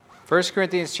1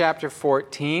 Corinthians chapter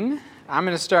 14. I'm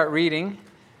going to start reading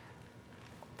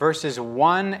verses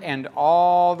 1 and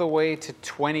all the way to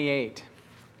 28.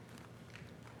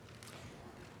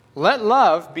 Let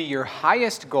love be your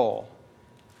highest goal,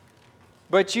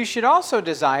 but you should also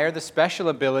desire the special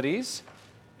abilities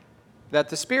that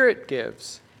the Spirit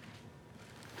gives.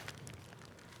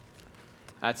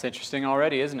 That's interesting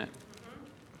already, isn't it?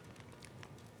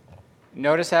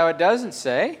 Notice how it doesn't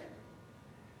say,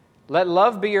 let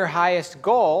love be your highest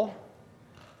goal,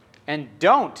 and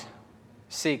don't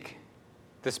seek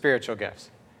the spiritual gifts.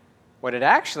 What it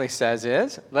actually says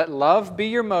is, let love be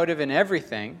your motive in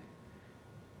everything,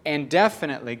 and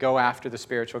definitely go after the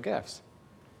spiritual gifts.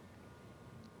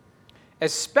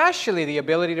 Especially the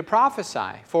ability to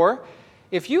prophesy. For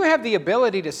if you have the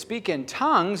ability to speak in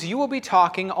tongues, you will be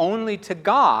talking only to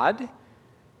God.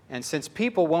 And since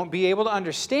people won't be able to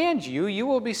understand you, you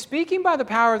will be speaking by the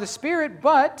power of the Spirit,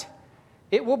 but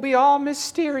it will be all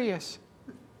mysterious.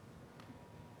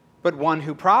 But one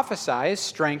who prophesies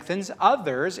strengthens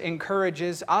others,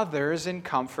 encourages others, and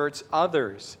comforts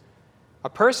others. A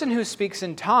person who speaks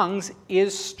in tongues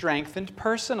is strengthened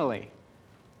personally.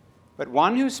 But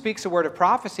one who speaks a word of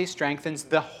prophecy strengthens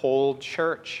the whole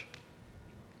church.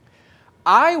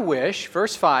 I wish,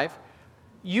 verse 5,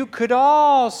 you could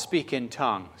all speak in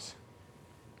tongues.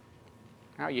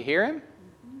 Now, you hear him?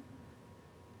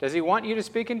 Does he want you to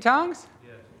speak in tongues?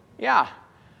 Yes. Yeah.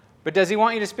 But does he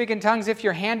want you to speak in tongues if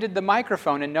you're handed the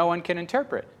microphone and no one can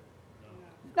interpret?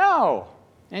 No.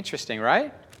 Interesting,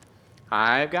 right?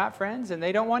 I've got friends and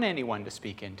they don't want anyone to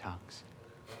speak in tongues.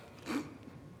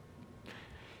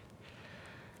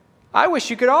 I wish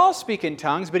you could all speak in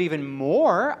tongues, but even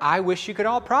more, I wish you could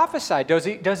all prophesy.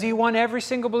 Does he want every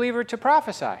single believer to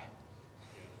prophesy?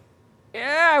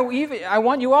 Yeah, I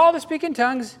want you all to speak in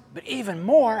tongues, but even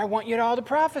more, I want you all to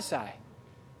prophesy.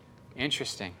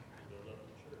 Interesting.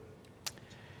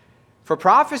 For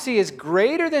prophecy is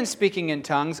greater than speaking in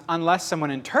tongues unless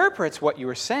someone interprets what you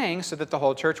are saying so that the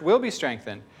whole church will be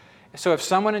strengthened. So if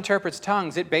someone interprets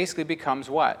tongues, it basically becomes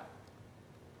what?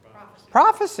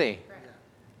 Prophecy.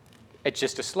 It's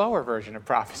just a slower version of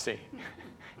prophecy.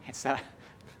 It's not.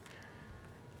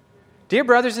 Dear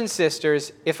brothers and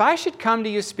sisters, if I should come to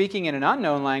you speaking in an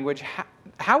unknown language,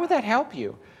 how would that help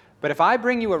you? But if I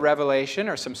bring you a revelation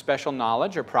or some special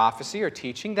knowledge or prophecy or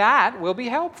teaching, that will be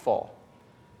helpful.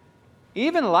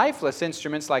 Even lifeless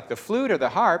instruments like the flute or the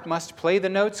harp must play the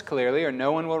notes clearly or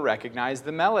no one will recognize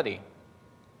the melody.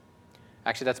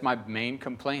 Actually, that's my main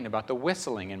complaint about the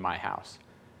whistling in my house.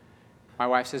 My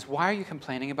wife says, why are you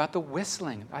complaining about the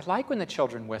whistling? I like when the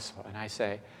children whistle. And I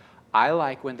say, I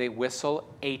like when they whistle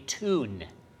a tune.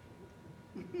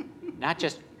 Not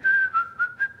just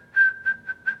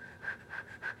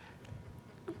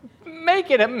make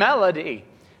it a melody.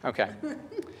 Okay.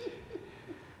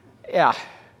 Yeah.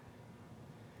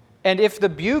 And if the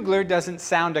bugler doesn't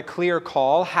sound a clear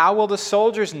call, how will the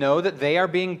soldiers know that they are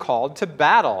being called to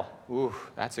battle? Ooh,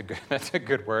 that's a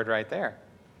good word right there.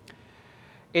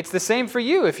 It's the same for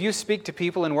you. If you speak to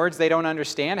people in words they don't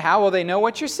understand, how will they know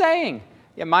what you're saying?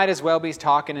 You might as well be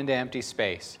talking into empty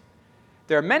space.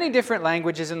 There are many different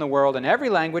languages in the world, and every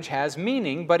language has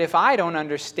meaning, but if I don't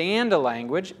understand a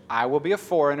language, I will be a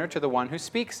foreigner to the one who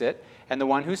speaks it, and the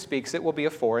one who speaks it will be a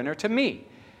foreigner to me.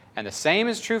 And the same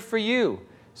is true for you.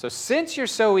 So since you're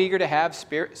so eager to have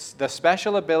the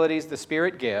special abilities the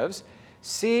Spirit gives,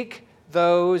 seek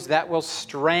those that will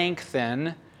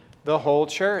strengthen the whole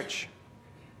church.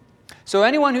 So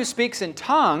anyone who speaks in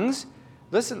tongues,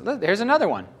 listen, there's another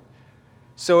one.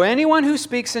 So anyone who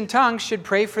speaks in tongues should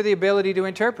pray for the ability to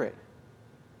interpret.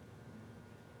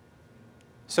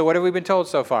 So what have we been told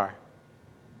so far?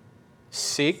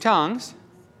 Seek tongues,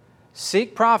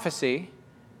 seek prophecy,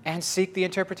 and seek the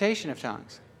interpretation of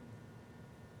tongues.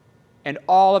 And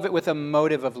all of it with a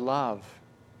motive of love.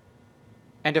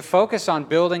 And to focus on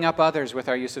building up others with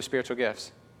our use of spiritual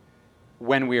gifts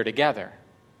when we're together.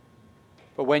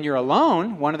 But when you're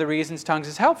alone, one of the reasons tongues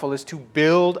is helpful is to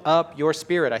build up your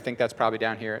spirit. I think that's probably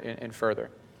down here in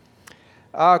further.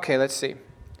 Okay, let's see.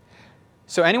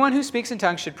 So anyone who speaks in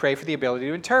tongues should pray for the ability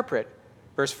to interpret.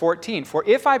 Verse 14, for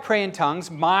if I pray in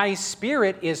tongues, my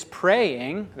spirit is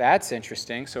praying. That's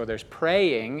interesting. So there's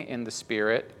praying in the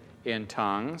spirit in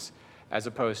tongues, as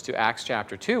opposed to Acts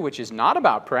chapter 2, which is not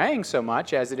about praying so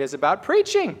much as it is about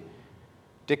preaching,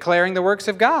 declaring the works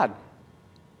of God.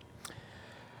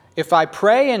 If I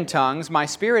pray in tongues, my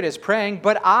spirit is praying,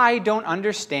 but I don't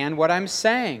understand what I'm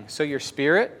saying. So your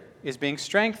spirit is being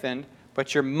strengthened,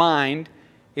 but your mind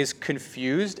is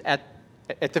confused. At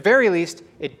the very least,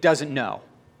 it doesn't know.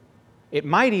 It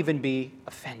might even be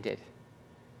offended.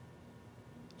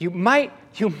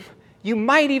 You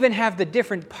might even have the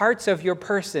different parts of your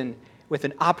person with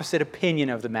an opposite opinion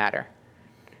of the matter.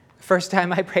 The first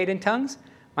time I prayed in tongues,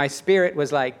 my spirit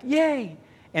was like, yay,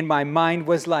 and my mind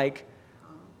was like,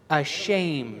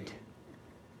 ashamed.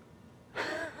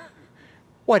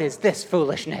 What is this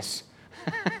foolishness?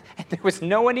 And there was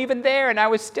no one even there, and I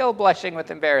was still blushing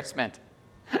with embarrassment.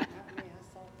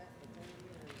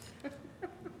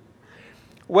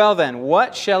 Well then,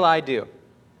 what shall I do?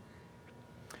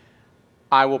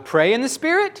 I will pray in the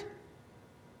Spirit,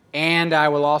 and I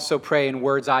will also pray in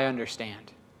words I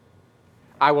understand.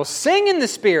 I will sing in the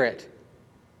Spirit,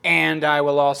 and I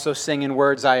will also sing in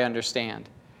words I understand.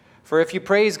 For if you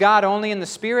praise God only in the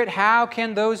Spirit, how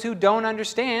can those who don't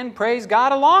understand praise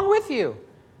God along with you?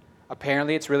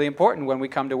 Apparently, it's really important when we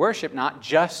come to worship, not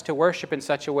just to worship in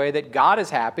such a way that God is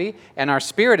happy and our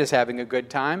spirit is having a good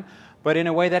time, but in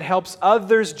a way that helps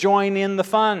others join in the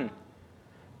fun.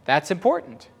 That's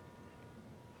important.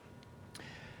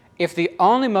 If the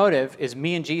only motive is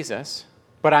me and Jesus,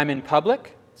 but I'm in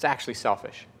public, it's actually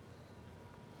selfish.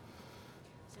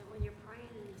 So when you're praying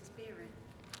in the Spirit,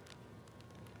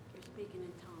 you're speaking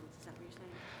in tongues. Is that what you're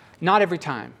saying? Not every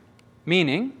time.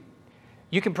 Meaning,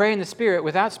 you can pray in the Spirit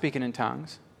without speaking in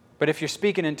tongues, but if you're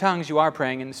speaking in tongues, you are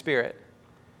praying in the Spirit.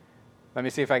 Let me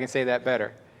see if I can say that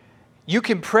better. You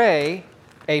can pray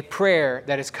a prayer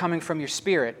that is coming from your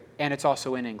spirit, and it's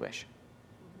also in English.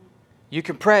 You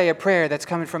can pray a prayer that's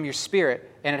coming from your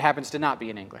spirit, and it happens to not be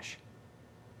in English.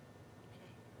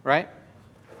 Right?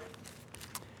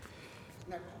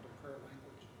 Isn't that called a prayer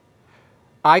language?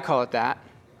 I call it that.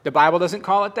 The Bible doesn't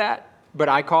call it that, but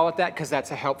I call it that because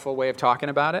that's a helpful way of talking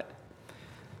about it.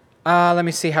 Let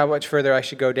me see how much further I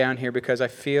should go down here because I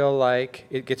feel like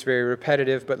it gets very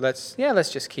repetitive, but let's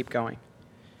just keep going.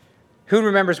 Who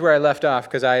remembers where I left off?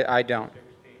 Because I don't.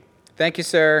 Thank you,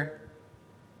 sir.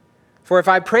 For if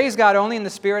I praise God only in the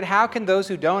Spirit, how can those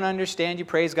who don't understand you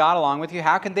praise God along with you?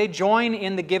 How can they join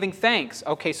in the giving thanks?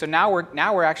 Okay, so now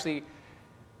we're actually,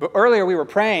 but earlier we were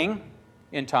praying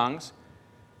in tongues.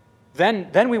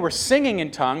 Then we were singing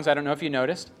in tongues. I don't know if you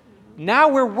noticed. Now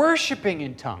we're worshiping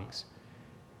in tongues.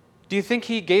 Do you think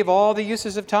he gave all the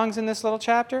uses of tongues in this little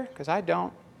chapter? Because I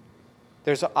don't.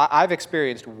 I've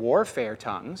experienced warfare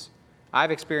tongues.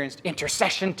 I've experienced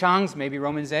intercession tongues, maybe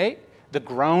Romans 8. The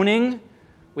groaning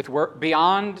with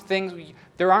beyond things.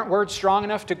 There aren't words strong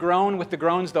enough to groan with the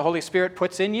groans the Holy Spirit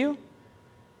puts in you.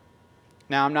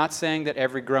 Now, I'm not saying that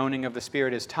every groaning of the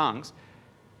Spirit is tongues.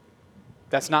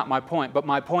 That's not my point. But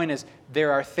my point is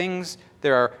there are things,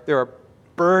 there are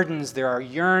burdens, there are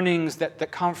yearnings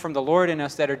that come from the Lord in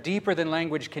us that are deeper than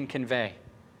language can convey.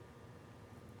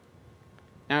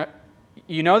 Now,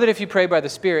 you know that if you pray by the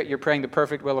Spirit, you're praying the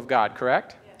perfect will of God,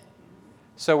 correct? Yes.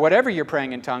 So whatever you're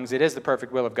praying in tongues, it is the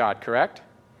perfect will of God, correct?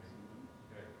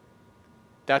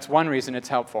 That's one reason it's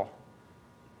helpful.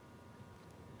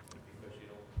 Because you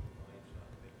don't mind not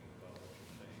thinking about what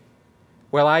you're saying.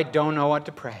 Well, I don't know what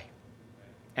to pray.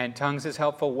 And tongues is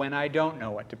helpful when I don't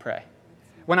know what to pray.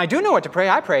 When I do know what to pray,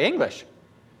 I pray English.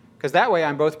 Because that way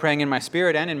I'm both praying in my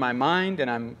spirit and in my mind, and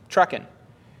I'm trucking.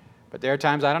 But there are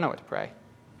times I don't know what to pray.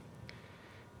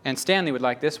 And Stanley would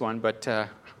like this one, but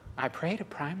I pray to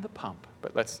prime the pump.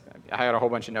 But I had a whole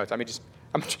bunch of notes.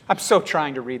 I'm so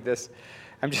trying to read this.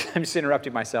 I'm just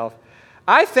interrupting myself.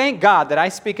 I thank God that I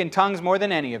speak in tongues more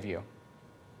than any of you.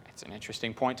 It's an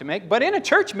interesting point to make. But in a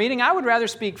church meeting, I would rather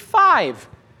speak five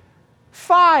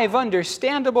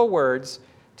understandable words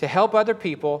to help other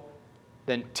people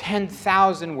than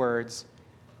 10,000 words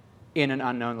in an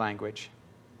unknown language.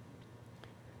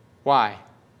 Why?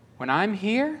 When I'm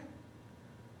here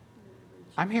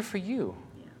for you.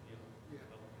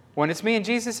 When it's me and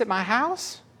Jesus at my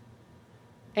house,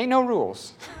 ain't no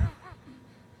rules.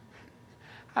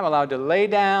 I'm allowed to lay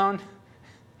down,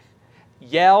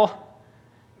 yell,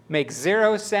 make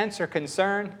zero sense or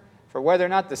concern for whether or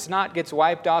not the snot gets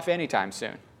wiped off anytime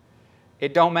soon.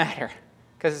 It don't matter,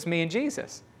 because it's me and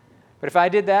Jesus. But if I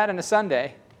did that on a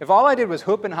Sunday, if all I did was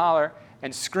whoop and holler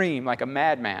and scream like a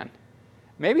madman,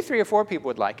 maybe 3 or 4 people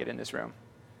would like it in this room.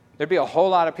 There'd be a whole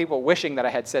lot of people wishing that I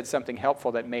had said something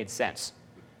helpful that made sense.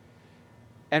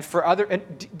 And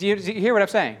do you hear what I'm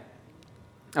saying?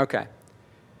 Okay.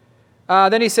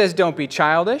 Then he says, don't be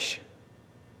childish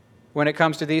when it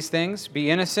comes to these things. Be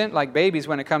innocent like babies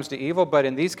when it comes to evil, but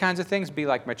in these kinds of things, be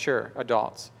like mature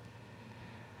adults.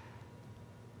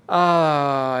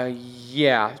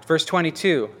 Verse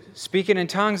 22. Speaking in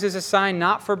tongues is a sign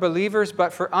not for believers,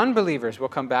 but for unbelievers. We'll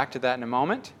come back to that in a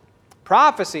moment.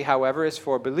 Prophecy, however, is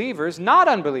for believers, not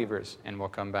unbelievers. And we'll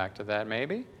come back to that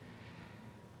maybe.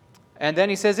 And then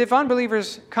he says, if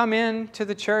unbelievers come into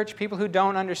the church, people who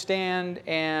don't understand,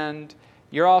 and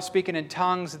you're all speaking in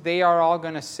tongues, they are all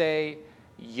going to say,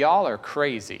 y'all are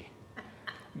crazy.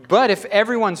 But if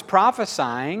everyone's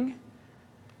prophesying,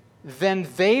 then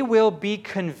they will be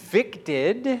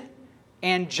convicted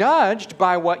and judged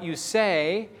by what you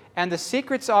say, and the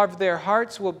secrets of their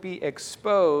hearts will be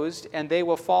exposed, and they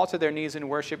will fall to their knees and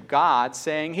worship God,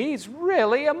 saying, He's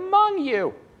really among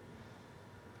you.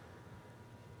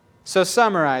 So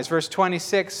summarize, verse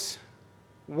 26.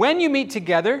 When you meet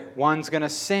together, one's going to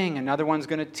sing, another one's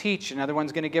going to teach, another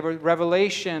one's going to give a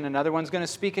revelation, another one's going to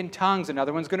speak in tongues,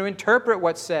 another one's going to interpret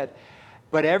what's said.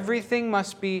 But everything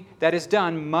that is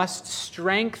done must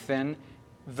strengthen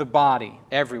the body,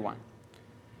 everyone.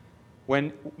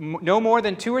 When no more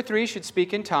than 2 or 3 should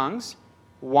speak in tongues,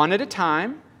 one at a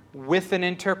time, with an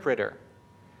interpreter.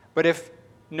 But if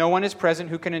no one is present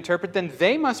who can interpret, then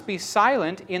they must be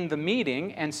silent in the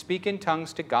meeting and speak in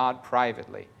tongues to God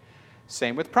privately.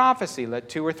 Same with prophecy. Let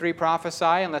 2 or 3 prophesy,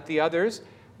 and let the others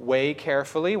weigh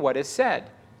carefully what is said.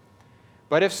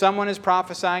 But if someone is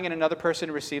prophesying and another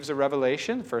person receives a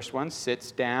revelation, the first one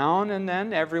sits down, and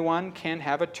then everyone can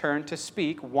have a turn to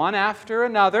speak, one after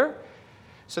another,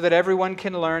 so that everyone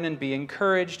can learn and be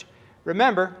encouraged.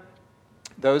 Remember,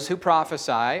 those who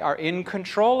prophesy are in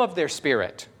control of their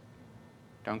spirit.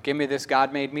 Don't give me this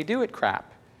God made me do it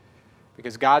crap.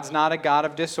 Because God's not a God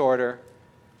of disorder,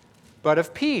 but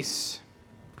of peace.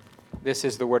 This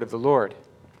is the word of the Lord.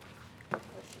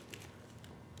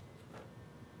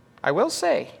 I will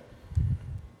say,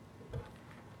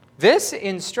 this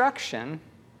instruction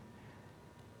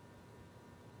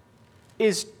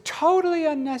is totally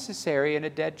unnecessary in a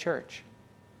dead church.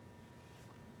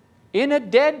 In a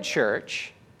dead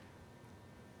church,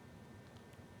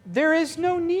 there is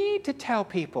no need to tell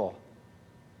people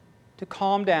to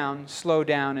calm down, slow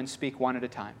down, and speak one at a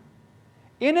time.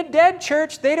 In a dead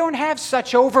church, they don't have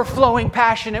such overflowing,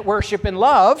 passionate worship and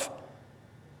love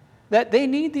that they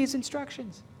need these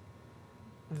instructions.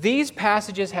 These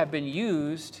passages have been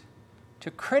used to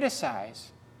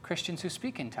criticize Christians who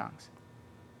speak in tongues.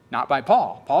 Not by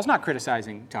Paul. Paul's not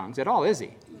criticizing tongues at all, is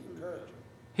he?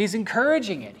 He's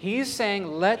encouraging it. He's saying,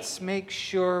 let's make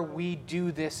sure we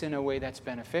do this in a way that's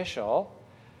beneficial.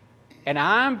 And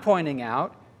I'm pointing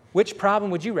out, which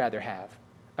problem would you rather have?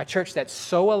 A church that's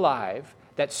so alive,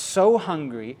 that's so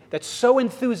hungry, that's so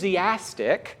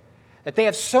enthusiastic, that they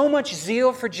have so much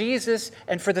zeal for Jesus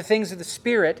and for the things of the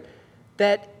Spirit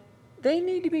that they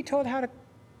need to be told how to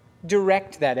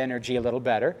direct that energy a little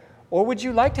better? Or would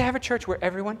you like to have a church where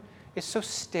everyone is so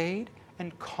staid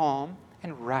and calm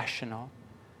and rational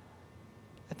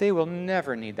that they will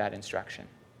never need that instruction?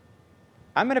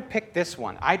 I'm going to pick this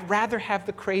one. I'd rather have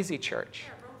the crazy church.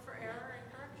 Room for error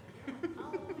and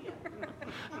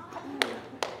correction.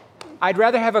 I'd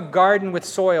rather have a garden with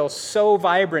soil so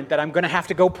vibrant that I'm going to have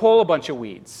to go pull a bunch of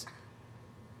weeds,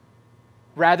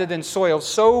 rather than soil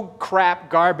so crap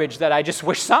garbage that I just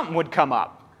wish something would come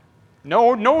up.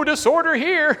 No disorder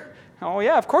here. Oh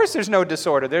yeah, of course there's no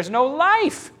disorder. There's no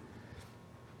life.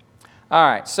 All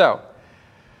right, so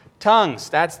tongues,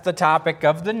 that's the topic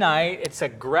of the night.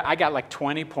 I got like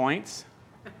 20 points.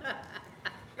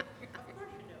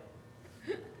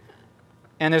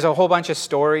 And there's a whole bunch of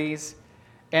stories.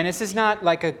 And this is not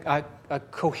like a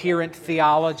coherent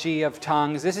theology of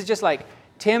tongues. This is just like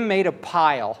Tim made a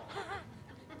pile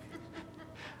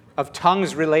of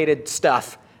tongues-related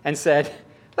stuff and said,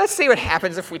 let's see what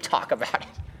happens if we talk about it.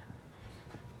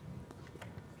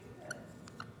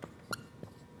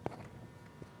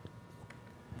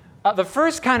 The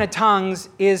first kind of tongues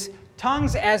is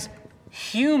tongues as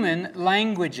human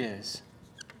languages.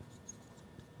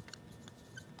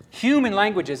 Human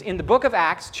languages. In the book of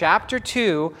Acts, chapter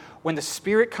 2, when the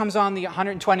Spirit comes on the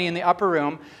 120 in the upper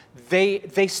room,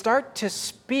 they start to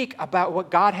speak about what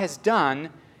God has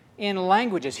done in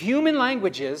languages, human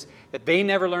languages that they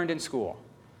never learned in school.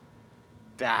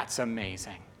 That's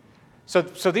amazing. So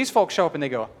these folks show up and they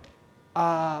go,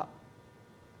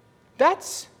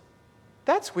 that's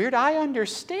weird. I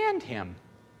understand him.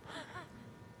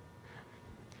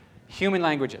 Human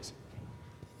languages.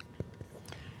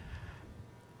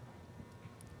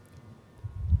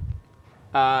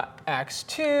 Acts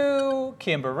 2,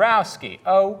 Kim Borowski.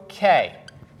 Okay.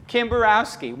 Kim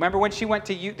Borowski. Remember when she went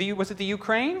to, was it the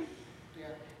Ukraine? Yeah.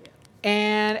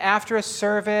 And after a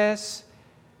service,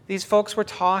 these folks were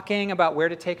talking about where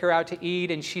to take her out to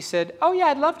eat, and she said, oh yeah,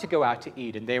 I'd love to go out to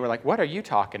eat. And they were like, what are you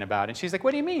talking about? And she's like,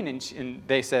 what do you mean? And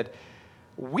they said,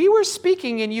 we were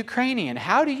speaking in Ukrainian.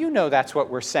 How do you know that's what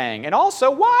we're saying? And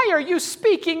also, why are you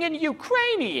speaking in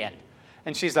Ukrainian?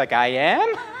 And she's like, I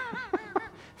am?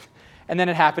 And then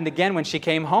it happened again when she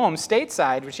came home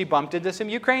stateside, when she bumped into some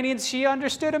Ukrainians. She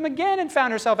understood them again and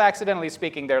found herself accidentally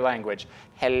speaking their language.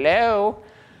 Hello?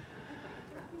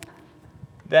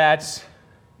 That's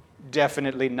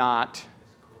definitely not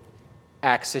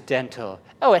accidental.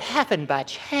 Oh, it happened by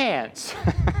chance.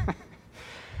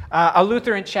 A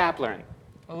Lutheran chaplain.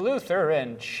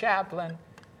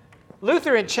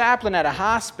 Lutheran chaplain at a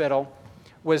hospital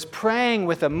was praying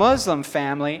with a Muslim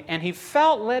family, and he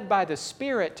felt led by the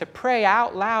Spirit to pray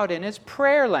out loud in his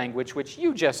prayer language, which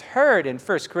you just heard in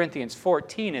 1 Corinthians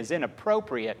 14 is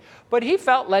inappropriate. But he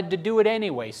felt led to do it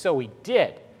anyway, so he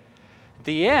did. At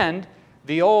the end,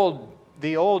 the old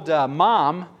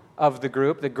mom of the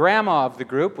group, the grandma of the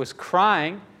group, was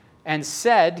crying and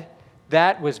said,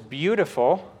 "That was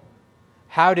beautiful.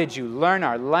 How did you learn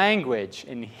our language?"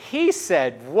 And he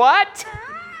said, "What?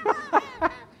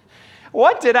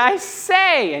 What did I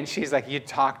say?" And she's like, "You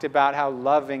talked about how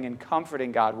loving and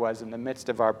comforting God was in the midst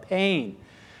of our pain,"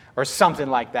 or something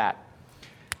like that.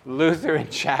 Lutheran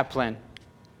chaplain.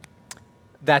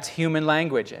 That's human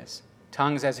languages.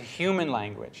 Tongues as a human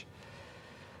language.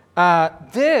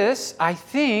 This, I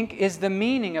think, is the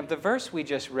meaning of the verse we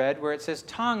just read where it says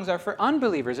tongues are for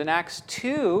unbelievers. In Acts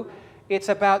 2, it's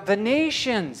about the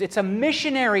nations. It's a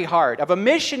missionary heart of a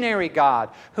missionary God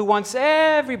who wants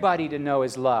everybody to know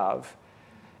his love.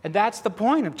 And that's the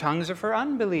point of tongues are for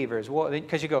unbelievers. Well,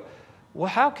 because you go, well,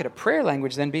 how could a prayer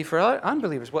language then be for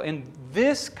unbelievers? Well, in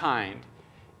this kind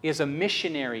is a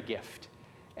missionary gift.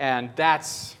 And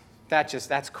that's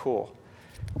cool.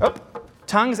 Oh,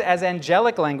 tongues as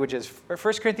angelic languages.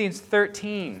 1 Corinthians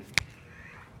 13.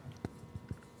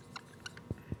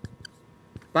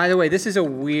 By the way, this is a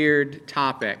weird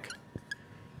topic.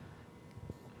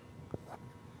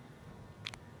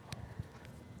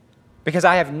 Because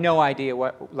I have no idea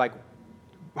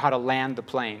how to land the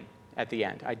plane at the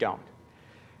end. I don't.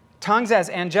 Tongues as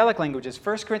angelic languages.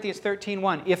 1 Corinthians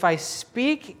 13:1. If I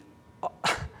speak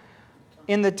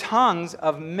in the tongues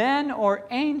of men or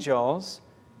angels,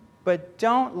 but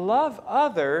don't love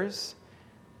others,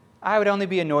 I would only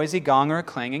be a noisy gong or a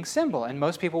clanging cymbal. And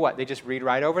most people, what? They just read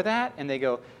right over that and they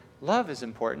go, love is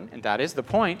important, and that is the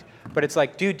point. But it's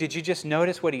like, dude, did you just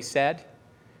notice what he said?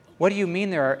 What do you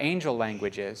mean there are angel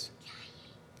languages?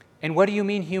 And what do you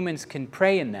mean humans can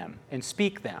pray in them and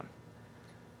speak them?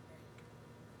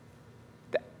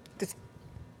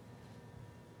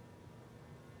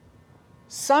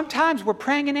 Sometimes we're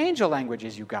praying in angel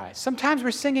languages, you guys. Sometimes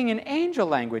we're singing in angel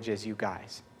languages, you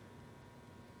guys.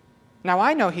 Now,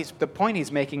 I know the point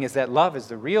he's making is that love is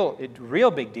the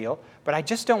real big deal, but I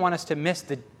just don't want us to miss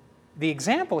the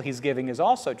example he's giving is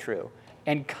also true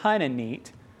and kind of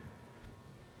neat.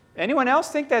 Anyone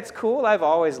else think that's cool? I've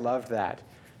always loved that.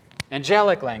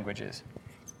 Angelic languages.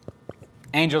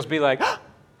 Angels be like, oh,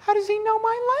 how does he know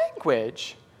my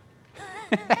language?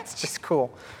 That's just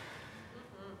cool.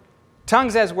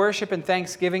 Tongues as worship and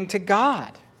thanksgiving to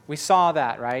God. We saw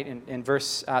that, right, in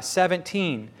verse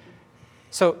 17.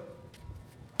 So,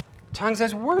 tongues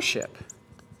as worship.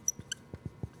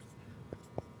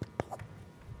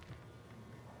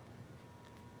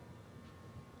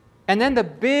 And then the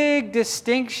big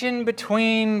distinction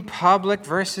between public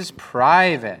versus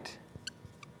private,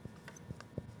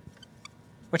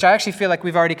 which I actually feel like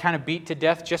we've already kind of beat to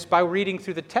death just by reading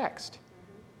through the text.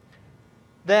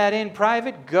 That in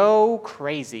private, go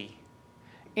crazy.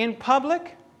 In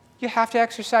public, you have to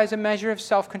exercise a measure of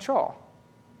self-control.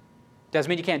 Doesn't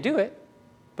mean you can't do it,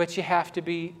 but you have to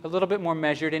be a little bit more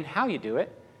measured in how you do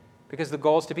it, because the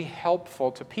goal is to be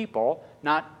helpful to people,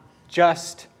 not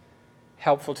just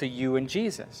helpful to you and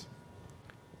Jesus.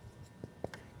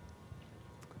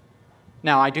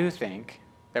 Now, I do think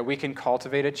that we can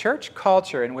cultivate a church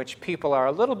culture in which people are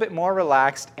a little bit more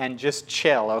relaxed and just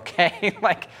chill, okay?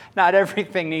 Like, not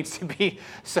everything needs to be,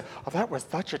 that was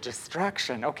such a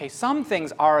distraction. Okay, some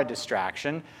things are a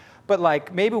distraction, but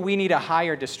like, maybe we need a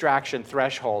higher distraction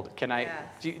threshold. Yes.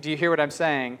 Do you hear what I'm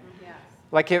saying? Yes.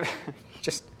 Like,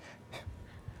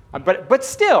 but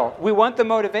still, we want the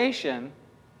motivation,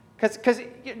 because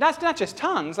that's not just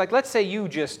tongues. Like, let's say you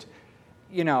just,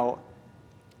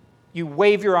 you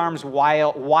wave your arms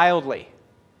wildly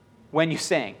when you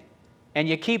sing, and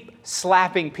you keep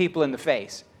slapping people in the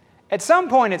face. At some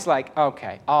point, it's like,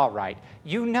 okay, all right.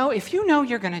 If you know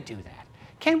you're going to do that,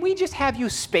 can we just have you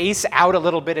space out a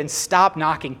little bit and stop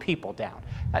knocking people down?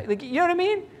 You know what I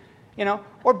mean?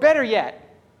 Or better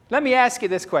yet, let me ask you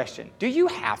this question. Do you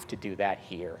have to do that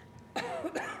here?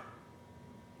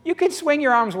 You can swing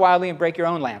your arms wildly and break your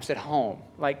own lamps at home.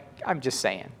 Like, I'm just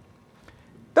saying.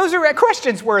 Those are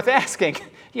questions worth asking.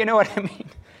 You know what I mean?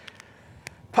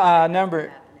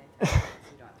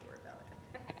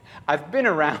 I've been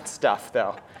around stuff,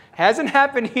 though. Hasn't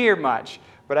happened here much,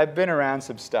 but I've been around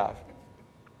some stuff.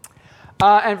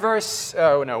 And verse,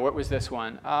 oh no, what was this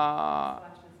one? Oh,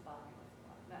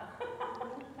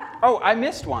 I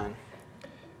missed one.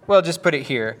 Well, just put it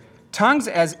here. Tongues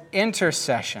as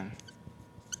intercession.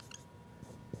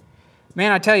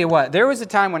 Man, I tell you what, there was a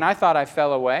time when I thought I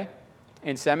fell away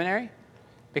in seminary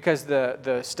because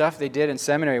the stuff they did in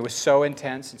seminary was so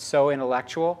intense and so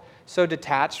intellectual, so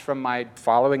detached from my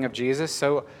following of Jesus,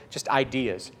 so just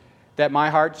ideas, that my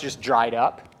heart just dried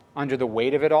up under the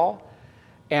weight of it all.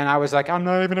 And I was like, I'm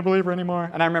not even a believer anymore.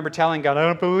 And I remember telling God, I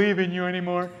don't believe in you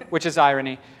anymore, which is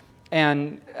irony.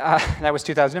 And that was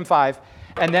 2005.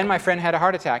 And then my friend had a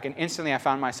heart attack, and instantly I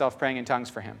found myself praying in tongues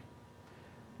for him.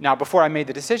 Now, before I made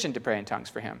the decision to pray in tongues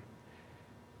for him,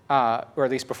 or at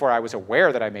least before I was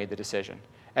aware that I made the decision.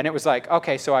 And it was like,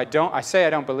 okay, so I say I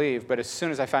don't believe, but as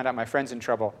soon as I found out my friend's in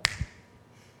trouble,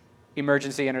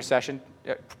 emergency intercession,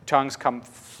 tongues come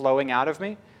flowing out of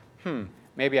me.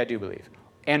 Maybe I do believe.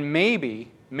 And maybe,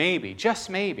 just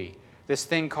maybe, this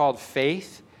thing called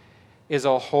faith is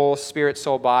a whole spirit,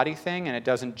 soul, body thing, and it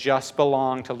doesn't just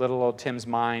belong to little old Tim's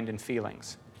mind and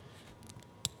feelings.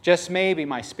 Just maybe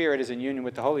my spirit is in union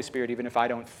with the Holy Spirit, even if I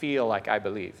don't feel like I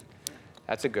believe.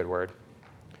 That's a good word.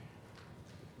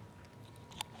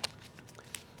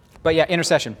 But yeah,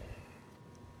 intercession.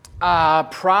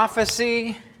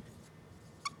 Prophecy.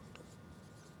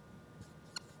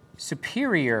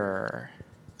 Superior.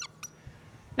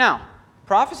 Now,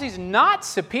 prophecy is not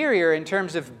superior in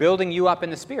terms of building you up in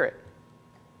the Spirit.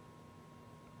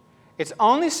 It's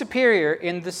only superior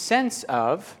in the sense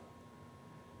of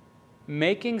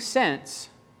making sense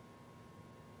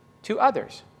to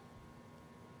others.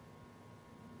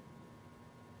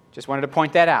 Just wanted to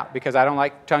point that out because I don't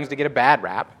like tongues to get a bad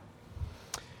rap.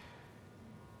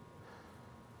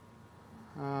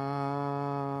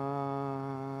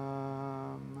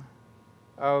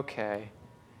 Okay.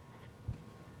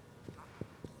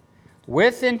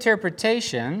 With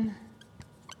interpretation,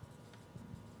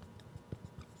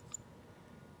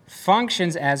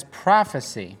 functions as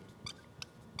prophecy.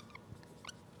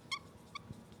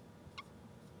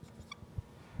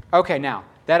 Okay, now,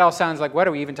 that all sounds like, what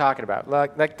are we even talking about?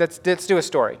 Let's do a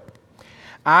story.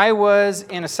 I was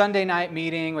in a Sunday night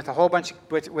meeting with a whole bunch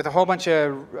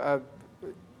of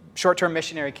short-term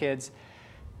missionary kids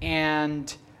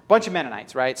and a bunch of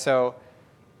Mennonites, right? So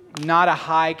not a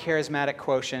high charismatic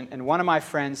quotient. And one of my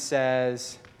friends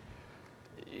says,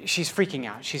 she's freaking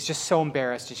out. She's just so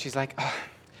embarrassed. And she's like, oh,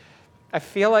 I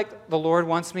feel like the Lord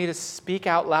wants me to speak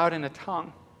out loud in a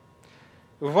tongue.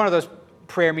 It was one of those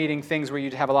prayer meeting things where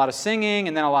you'd have a lot of singing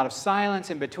and then a lot of silence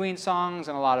in between songs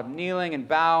and a lot of kneeling and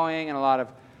bowing and a lot of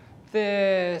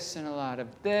this and a lot of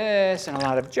this and a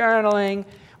lot of journaling.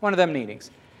 One of them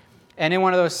meetings. And in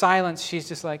one of those silence, she's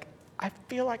just like, I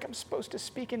feel like I'm supposed to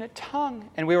speak in a tongue.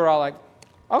 And we were all like,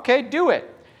 okay, do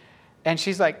it. And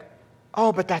she's like,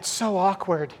 oh, but that's so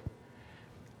awkward.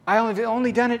 I've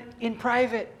only done it in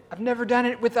private. I've never done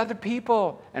it with other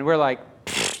people. And we're like,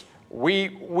 we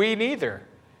neither.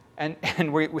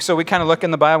 So we kind of look in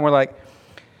the Bible and we're like,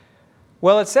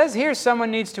 well, it says here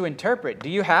someone needs to interpret. Do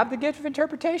you have the gift of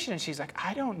interpretation? And she's like,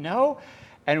 I don't know.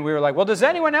 And we were like, well, does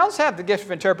anyone else have the gift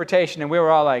of interpretation? And we were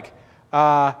all like,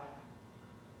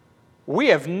 we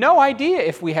have no idea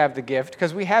if we have the gift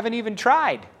because we haven't even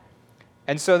tried.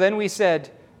 And so then we said,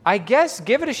 I guess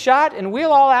give it a shot and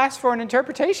we'll all ask for an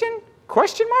interpretation?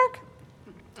 Question mark?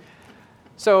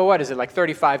 So what is it, like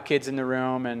 35 kids in the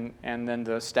room and then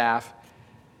the staff.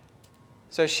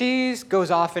 So she goes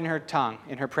off in her tongue,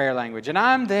 in her prayer language. And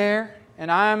I'm there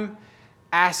and I'm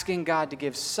asking God to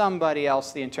give somebody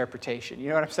else the interpretation. You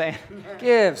know what I'm saying?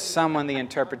 Give someone the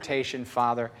interpretation,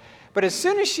 Father. But as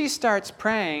soon as she starts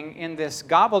praying in this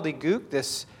gobbledygook,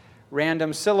 this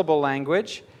random syllable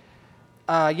language,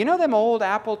 you know them old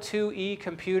Apple IIe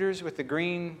computers with the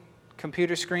green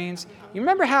computer screens? You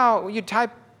remember how you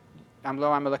type, I'm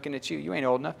looking at you, you ain't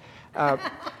old enough.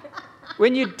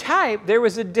 When you'd type, there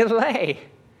was a delay.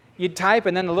 You'd type,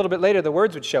 and then a little bit later, the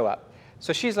words would show up.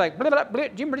 So she's like, blah, blah, blah,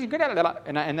 blah,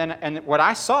 and what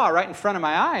I saw right in front of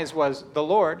my eyes was, the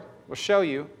Lord will show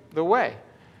you the way.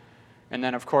 And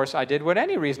then, of course, I did what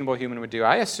any reasonable human would do.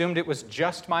 I assumed it was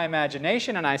just my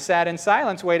imagination, and I sat in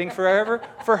silence waiting for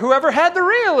whoever had the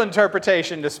real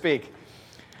interpretation to speak.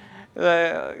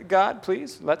 God,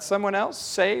 please, let someone else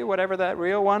say whatever that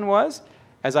real one was.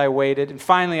 As I waited, and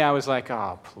finally I was like,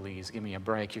 oh, please, give me a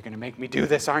break. You're going to make me do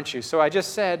this, aren't you? So I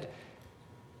just said,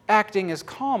 acting as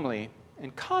calmly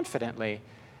and confidently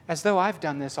as though I've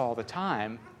done this all the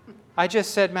time, I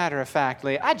just said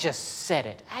matter-of-factly, I just said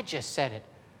it.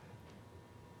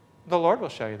 the Lord will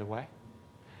show you the way.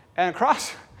 And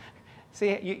across,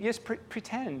 see, you just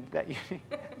pretend that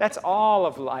that's all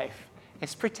of life.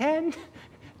 It's pretend.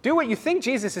 Do what you think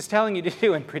Jesus is telling you to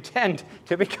do and pretend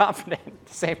to be confident at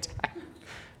the same time.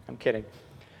 I'm kidding.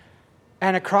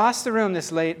 And across the room,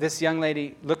 this young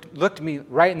lady looked me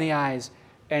right in the eyes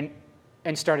and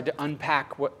started to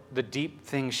unpack what the deep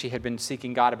things she had been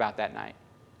seeking God about that night.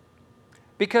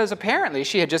 Because apparently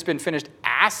she had just been finished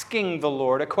asking the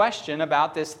Lord a question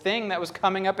about this thing that was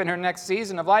coming up in her next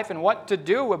season of life and what to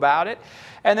do about it.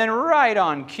 And then right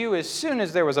on cue, as soon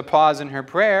as there was a pause in her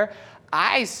prayer,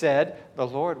 I said, the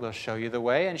Lord will show you the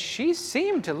way. And she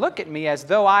seemed to look at me as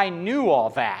though I knew all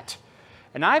that.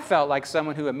 And I felt like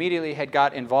someone who immediately had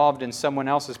got involved in someone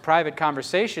else's private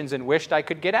conversations and wished I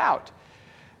could get out.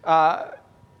 But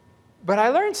I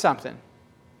learned something.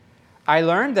 I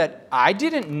learned that I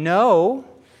didn't know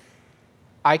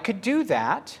I could do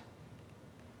that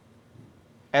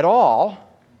at all,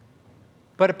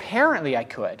 but apparently I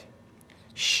could.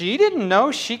 She didn't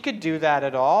know she could do that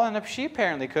at all, and she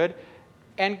apparently could.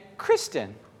 And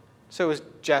Kristen, so it was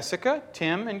Jessica,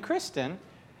 Tim, and Kristen.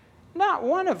 Not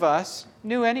one of us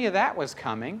knew any of that was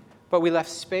coming, but we left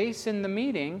space in the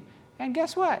meeting, and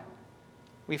guess what?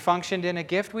 We functioned in a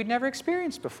gift we'd never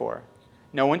experienced before.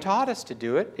 No one taught us to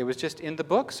do it. It was just in the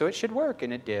book, so it should work,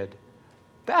 and it did.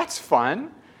 That's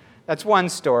fun. That's one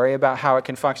story about how it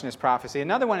can function as prophecy.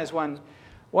 Another one is one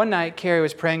night, Carrie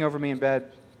was praying over me in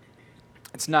bed.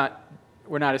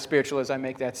 We're not as spiritual as I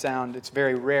make that sound. It's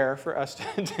very rare for us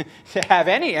to have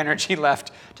any energy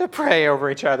left to pray over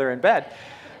each other in bed.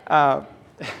 That's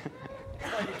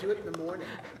why you do it in the morning.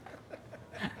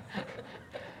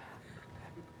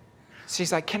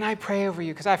 She's like, can I pray over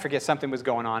you? Because I forget something was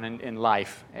going on in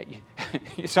life.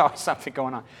 You saw something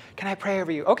going on. Can I pray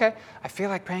over you? Okay, I feel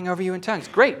like praying over you in tongues.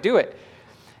 Great, do it.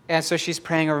 And so she's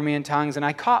praying over me in tongues, and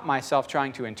I caught myself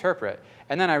trying to interpret.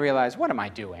 And then I realized, what am I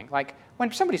doing? Like,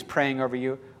 when somebody's praying over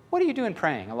you, what are you doing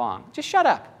praying along? Just shut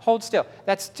up. Hold still.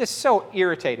 That's just so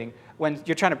irritating when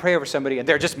you're trying to pray over somebody, and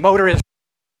they're just motoring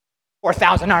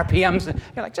 4,000 RPMs.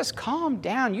 You're like, just calm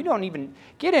down. You don't even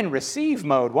get in receive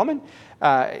mode, woman.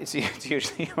 It's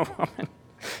usually a woman.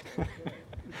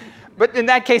 But in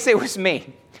that case, it was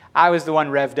me. I was the one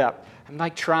revved up. I'm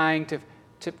like trying to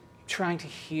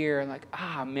hear, like,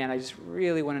 man, I just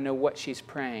really want to know what she's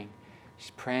praying.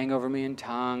 She's praying over me in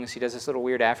tongues. She does this little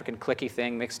weird African clicky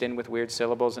thing mixed in with weird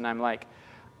syllables, and I'm like,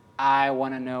 I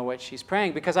want to know what she's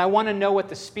praying because I want to know what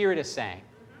the Spirit is saying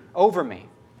over me.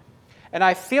 And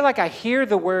I feel like I hear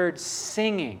the word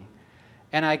singing,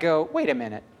 and I go, wait a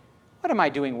minute. What am I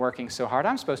doing working so hard?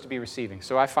 I'm supposed to be receiving.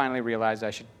 So I finally realized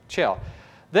I should chill.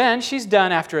 Then she's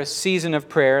done after a season of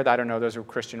prayer. I don't know, those are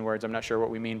Christian words. I'm not sure what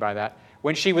we mean by that.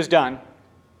 When she was done,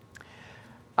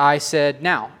 I said,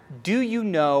 now, do you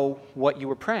know what you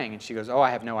were praying? And she goes, I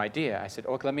have no idea. I said,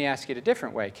 let me ask you it a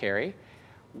different way, Carrie.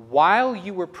 While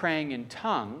you were praying in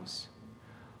tongues,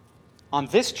 on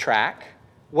this track,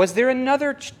 was there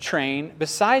another train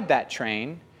beside that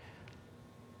train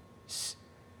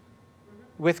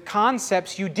with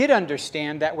concepts you did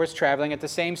understand that was traveling at the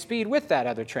same speed with that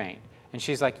other train? And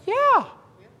she's like, yeah.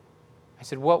 I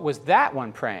said, what was that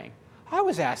one praying? I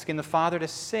was asking the Father to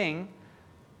sing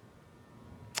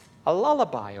a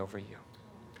lullaby over you.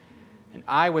 And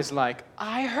I was like,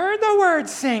 I heard the word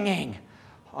singing.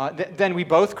 Then we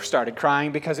both started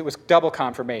crying because it was double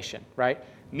confirmation, right?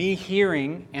 Me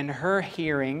hearing and her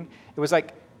hearing. It was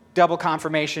like double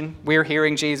confirmation. We're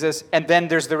hearing Jesus. And then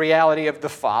there's the reality of the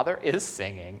Father is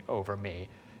singing over me.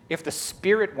 If the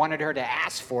Spirit wanted her to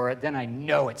ask for it, then I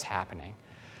know it's happening.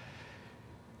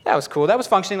 That was cool. That was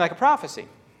functioning like a prophecy.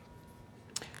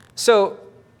 So,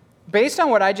 based on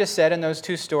what I just said in those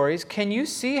two stories, can you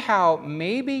see how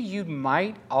maybe you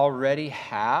might already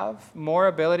have more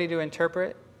ability to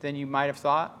interpret than you might have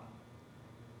thought?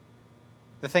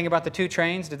 The thing about the two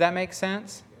trains, did that make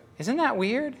sense? Isn't that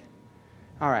weird?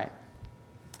 All right.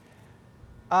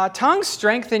 Tongues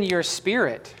strengthen your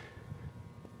spirit.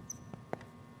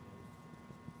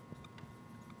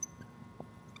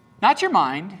 Not your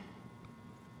mind.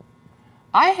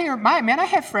 I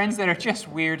have friends that are just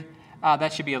weird.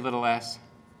 That should be a little S.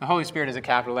 The Holy Spirit is a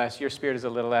capital S. Your spirit is a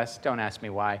little s. Don't ask me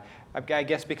why. I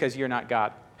guess because you're not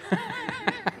God.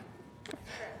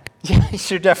 Yeah,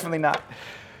 you're definitely not.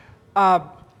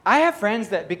 I have friends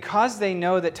that because they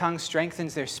know that tongues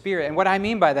strengthens their spirit, and what I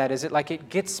mean by that is it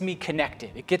gets me connected.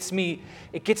 It gets me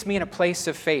in a place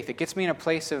of faith. It gets me in a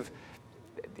place of,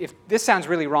 if this sounds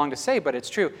really wrong to say, but it's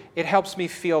true, it helps me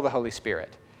feel the Holy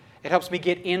Spirit. It helps me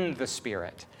get in the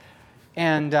Spirit.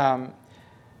 And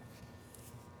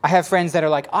I have friends that are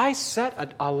like, I set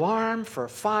an alarm for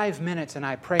 5 minutes and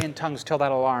I pray in tongues till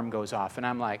that alarm goes off. And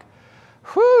I'm like,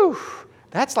 whew,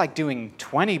 that's like doing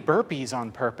 20 burpees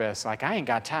on purpose. Like, I ain't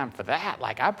got time for that.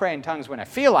 Like, I pray in tongues when I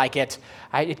feel like it.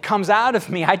 It comes out of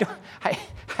me. I don't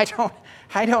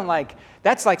like,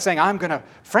 that's like saying I'm going to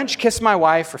French kiss my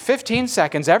wife for 15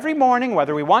 seconds every morning,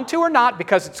 whether we want to or not,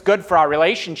 because it's good for our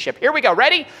relationship. Here we go.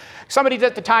 Ready? Somebody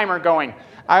get the timer going.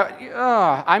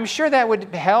 I'm sure that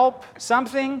would help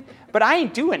something, but I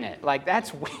ain't doing it. Like,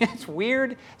 that's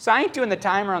weird. So I ain't doing the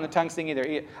timer on the tongues thing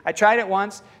either. I tried it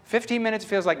once. 15 minutes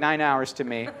feels like 9 hours to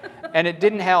me, and it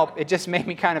didn't help. It just made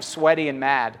me kind of sweaty and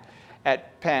mad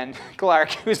at Penn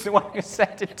Clark, who's the one who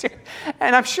sent it to.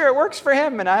 And I'm sure it works for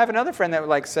him. And I have another friend that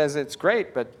like says it's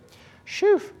great, but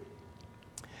shoo.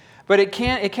 But it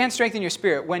can't strengthen your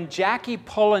spirit. When Jackie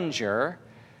Pullinger,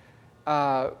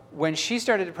 when she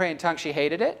started to pray in tongues, she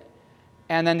hated it.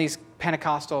 And then these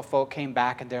Pentecostal folk came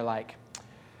back and they're like,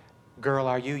 girl,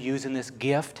 are you using this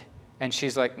gift? And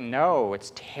she's like, no,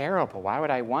 it's terrible. Why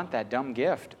would I want that dumb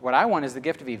gift? What I want is the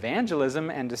gift of evangelism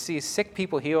and to see sick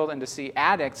people healed and to see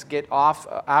addicts get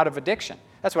out of addiction.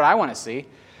 That's what I want to see.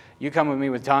 You come with me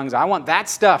with tongues. I want that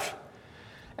stuff.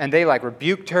 And they like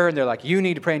rebuked her and they're like, you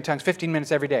need to pray in tongues 15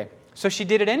 minutes every day. So she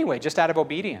did it anyway, just out of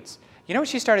obedience. You know what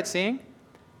she started seeing?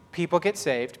 People get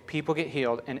saved, people get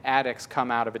healed, and addicts come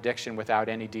out of addiction without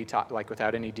any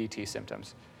DT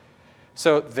symptoms.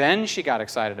 So then she got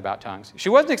excited about tongues. She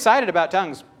wasn't excited about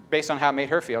tongues based on how it made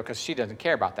her feel, because she doesn't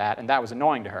care about that, and that was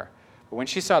annoying to her. But when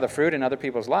she saw the fruit in other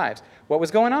people's lives, what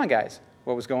was going on, guys?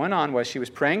 What was going on was she was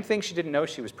praying things she didn't know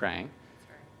she was praying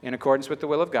in accordance with the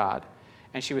will of God,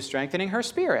 and she was strengthening her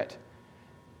spirit.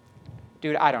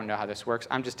 Dude, I don't know how this works.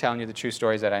 I'm just telling you the true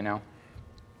stories that I know.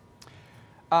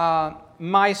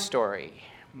 My story.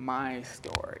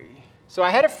 So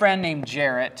I had a friend named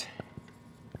Jarrett.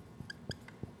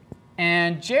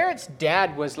 And Jarrett's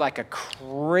dad was like a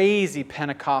crazy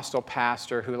Pentecostal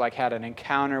pastor who like had an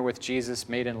encounter with Jesus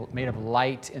made of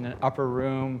light in an upper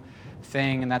room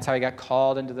thing, and that's how he got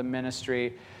called into the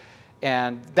ministry.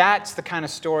 And that's the kind of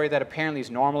story that apparently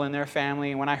is normal in their family.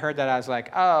 And when I heard that, I was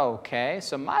like, oh, okay.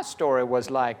 So my story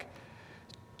was like,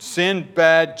 sin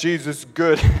bad, Jesus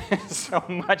good. So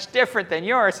much different than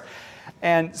yours.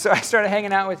 And so I started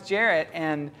hanging out with Jarrett,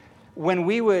 and when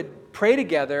we would pray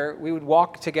together, we would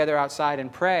walk together outside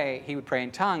and pray. He would pray in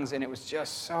tongues, and it was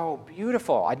just so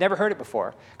beautiful. I'd never heard it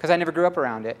before because I never grew up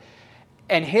around it.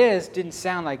 And his didn't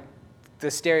sound like the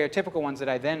stereotypical ones that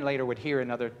I then later would hear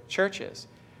in other churches.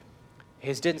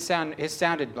 His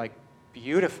sounded like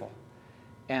beautiful.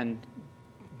 And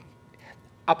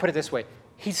I'll put it this way.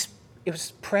 It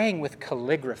was praying with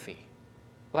calligraphy.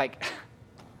 Like,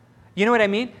 you know what I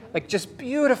mean? Like just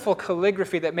beautiful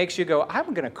calligraphy that makes you go,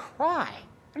 I'm going to cry.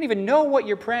 I don't even know what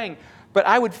you're praying. But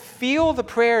I would feel the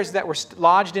prayers that were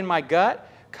lodged in my gut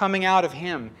coming out of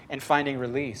him and finding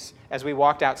release as we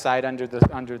walked outside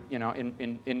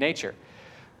in nature.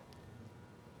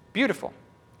 Beautiful.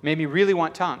 Made me really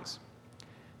want tongues.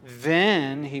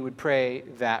 Then he would pray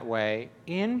that way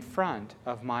in front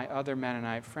of my other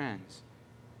Mennonite friends.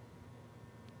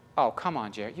 Oh, come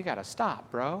on, Jared. You got to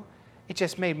stop, bro. It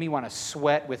just made me want to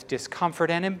sweat with discomfort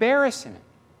and embarrassment.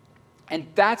 And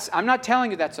I'm not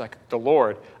telling you that's like the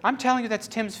Lord. I'm telling you that's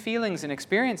Tim's feelings and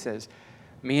experiences.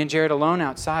 Me and Jared alone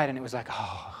outside, and it was like,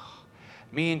 oh.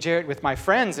 Me and Jared with my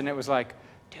friends, and it was like,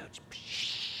 dude,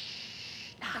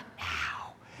 shh, not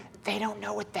now. They don't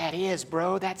know what that is,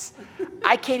 bro.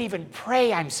 I can't even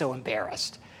pray. I'm so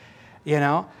embarrassed, you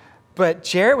know? But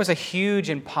Jared was a huge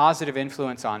and positive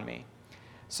influence on me.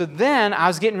 So then I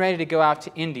was getting ready to go out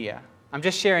to India. I'm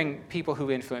just sharing people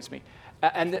who influenced me.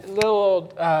 And the little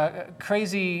old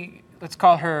crazy, let's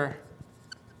call her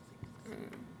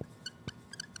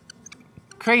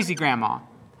crazy grandma.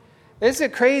 This is a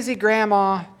crazy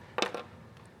grandma.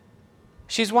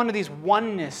 She's one of these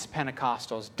oneness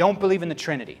Pentecostals. Don't believe in the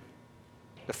Trinity.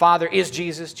 The Father is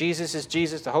Jesus. Jesus is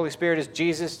Jesus. The Holy Spirit is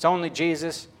Jesus. It's only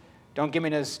Jesus. Don't give me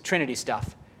this Trinity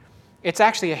stuff. It's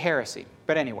actually a heresy.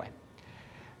 But anyway.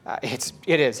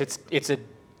 It's a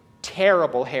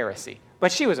terrible heresy.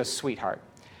 But she was a sweetheart.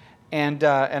 And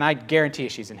I guarantee you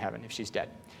she's in heaven if she's dead.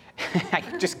 I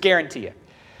just guarantee you.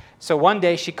 So one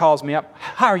day she calls me up.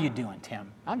 How are you doing,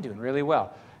 Tim? I'm doing really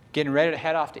well. Getting ready to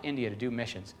head off to India to do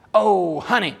missions. Oh,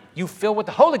 honey, you filled with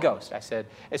the Holy Ghost. I said,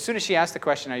 as soon as she asked the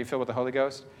question, are you filled with the Holy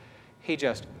Ghost? He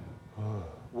just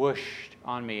whooshed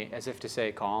on me as if to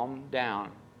say, calm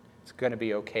down. It's going to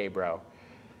be okay, bro.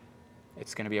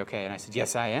 It's going to be okay. And I said,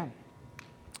 yes, I am.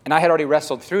 And I had already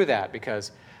wrestled through that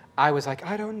because I was like,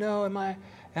 I don't know,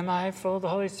 am I full of the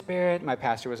Holy Spirit? My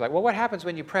pastor was like, well, what happens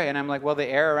when you pray? And I'm like, well, the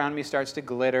air around me starts to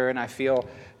glitter, and I feel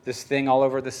this thing all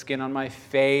over the skin on my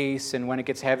face, and when it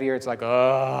gets heavier, it's like,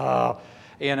 oh,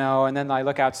 you know, and then I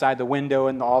look outside the window,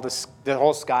 and the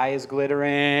whole sky is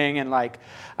glittering, and like,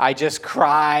 I just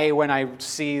cry when I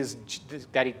see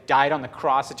that he died on the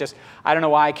cross. I don't know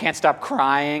why I can't stop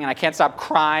crying, and I can't stop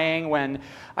crying when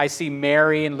I see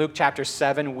Mary in Luke chapter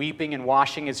 7 weeping and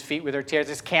washing his feet with her tears.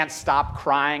 I just can't stop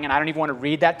crying, and I don't even want to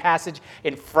read that passage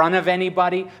in front of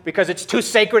anybody because it's too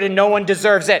sacred and no one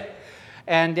deserves it.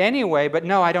 And anyway, but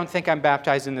no, I don't think I'm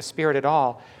baptized in the Spirit at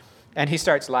all. And he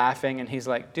starts laughing, and he's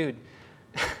like, dude,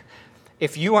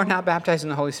 if you are not baptized in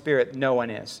the Holy Spirit, no one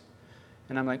is.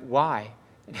 And I'm like, why?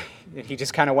 And he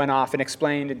just kind of went off and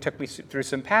explained and took me through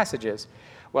some passages.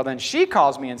 Well, then she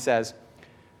calls me and says,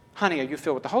 honey, are you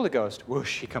filled with the Holy Ghost?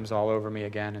 Whoosh, he comes all over me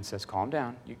again and says, calm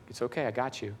down. It's okay, I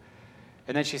got you.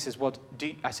 And then she says, well,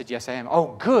 I said, yes, I am.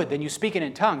 Oh, good, then you speak it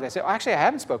in tongues. I said, well, actually, I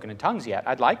haven't spoken in tongues yet.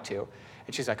 I'd like to.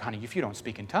 And she's like, honey, if you don't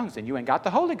speak in tongues, then you ain't got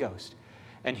the Holy Ghost.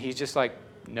 And he's just like,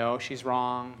 no, she's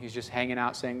wrong. He's just hanging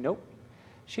out saying, nope,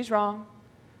 she's wrong.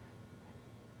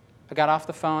 I got off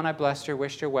the phone. I blessed her,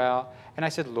 wished her well. And I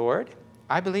said, Lord,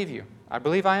 I believe you. I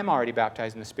believe I am already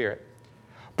baptized in the Spirit.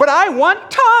 But I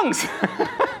want tongues.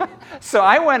 So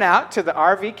I went out to the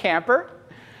RV camper,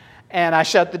 and I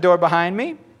shut the door behind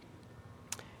me,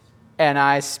 and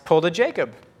I pulled a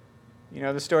Jacob. You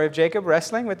know the story of Jacob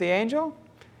wrestling with the angel?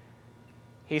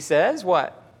 He says,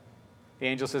 what? The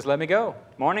angel says, let me go.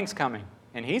 Morning's coming.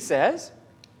 And he says,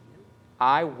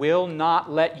 I will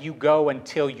not let you go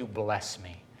until you bless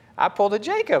me. I pulled a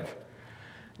Jacob.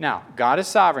 Now, God is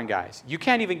sovereign, guys. You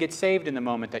can't even get saved in the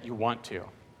moment that you want to.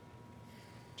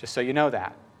 Just so you know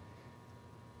that.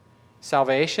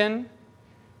 Salvation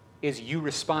is you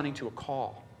responding to a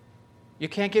call. You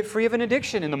can't get free of an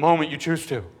addiction in the moment you choose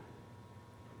to.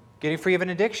 Getting free of an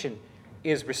addiction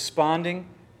is responding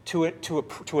to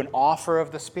an offer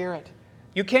of the Spirit.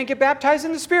 You can't get baptized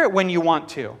in the Spirit when you want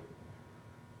to.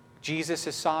 Jesus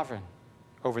is sovereign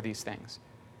over these things.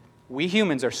 We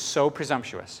humans are so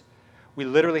presumptuous. We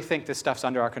literally think this stuff's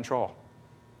under our control.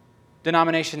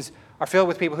 Denominations are filled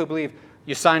with people who believe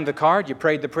you signed the card, you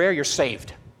prayed the prayer, you're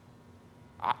saved.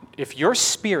 If your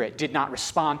spirit did not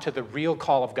respond to the real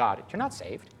call of God, you're not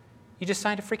saved. You just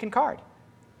signed a freaking card.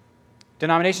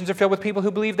 Denominations are filled with people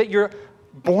who believe that you're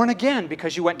born again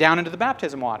because you went down into the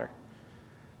baptism water.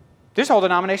 There's whole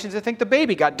denominations that think the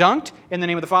baby got dunked in the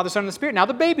name of the Father, Son, and the Spirit. Now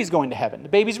the baby's going to heaven. The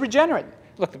baby's regenerate.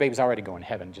 Look, the baby's already going to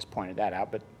heaven. Just pointed that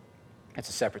out, but that's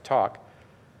a separate talk.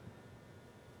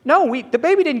 No, the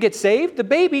baby didn't get saved. The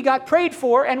baby got prayed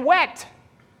for and wet.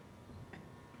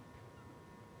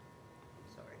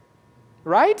 Sorry.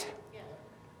 Right? Yeah.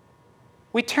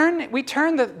 We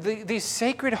turn these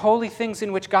sacred, holy things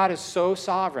in which God is so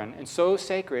sovereign and so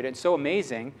sacred and so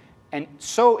amazing and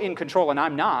so in control, and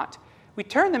I'm not. We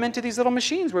turn them into these little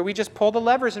machines where we just pull the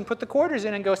levers and put the quarters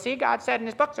in and go, see, God said in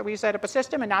his book that we set up a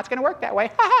system, and now it's going to work that way.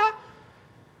 Ha ha!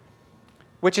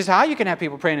 Which is how you can have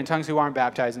people praying in tongues who aren't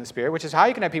baptized in the Spirit, which is how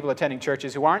you can have people attending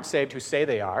churches who aren't saved who say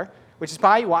they are, which is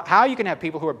how you can have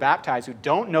people who are baptized who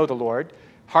don't know the Lord,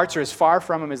 hearts are as far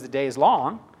from him as the day is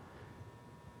long,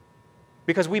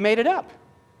 because we made it up.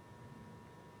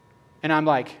 And I'm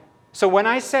like, so when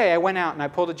I say I went out and I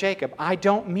pulled a Jacob, I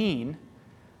don't mean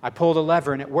I pulled a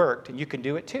lever and it worked, and you can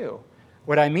do it too.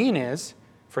 What I mean is,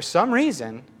 for some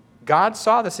reason, God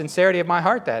saw the sincerity of my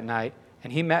heart that night,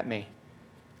 and he met me.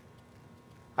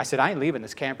 I said, I ain't leaving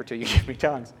this camper till you give me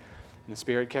tongues. And the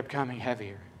Spirit kept coming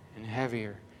heavier and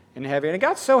heavier and heavier. And it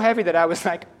got so heavy that I was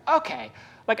like, okay,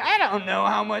 I don't know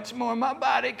how much more my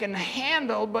body can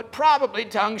handle, but probably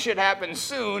tongues should happen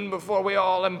soon before we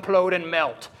all implode and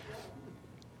melt.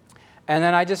 And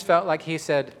then I just felt like he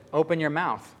said, open your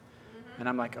mouth. And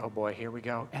I'm like, oh boy, here we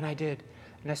go. And I did.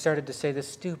 And I started to say this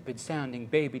stupid sounding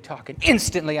baby talk. And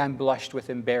instantly I'm blushed with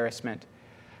embarrassment.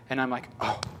 And I'm like,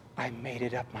 oh, I made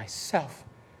it up myself.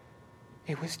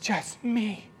 It was just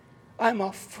me. I'm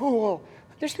a fool.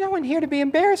 There's no one here to be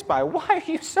embarrassed by. Why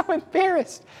are you so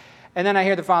embarrassed? And then I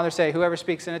hear the Father say, whoever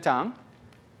speaks in a tongue,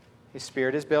 his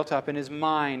spirit is built up and his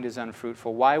mind is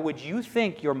unfruitful. Why would you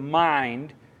think your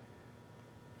mind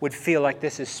would feel like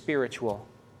this is spiritual?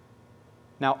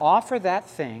 Now offer that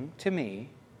thing to me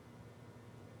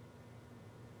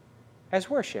as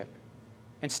worship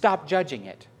and stop judging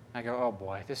it. I go, oh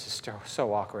boy, this is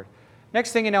so awkward.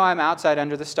 Next thing you know, I'm outside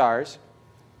under the stars,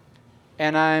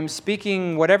 and I'm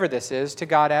speaking whatever this is to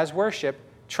God as worship,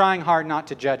 trying hard not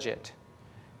to judge it.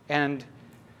 And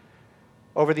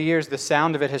over the years, the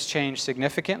sound of it has changed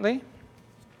significantly.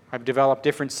 I've developed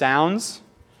different sounds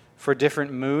for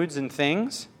different moods and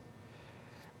things.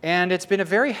 And it's been a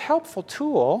very helpful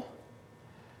tool,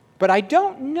 but I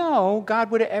don't know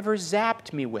God would have ever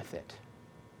zapped me with it.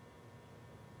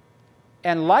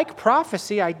 And like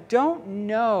prophecy, I don't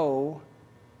know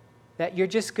that you're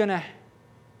just going to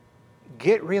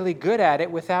get really good at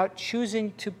it without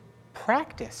choosing to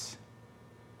practice.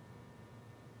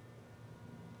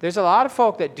 There's a lot of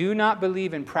folk that do not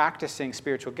believe in practicing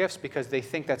spiritual gifts because they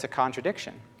think that's a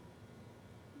contradiction.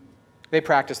 They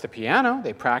practice the piano,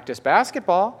 they practice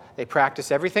basketball, they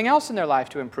practice everything else in their life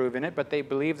to improve in it, but they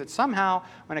believe that somehow,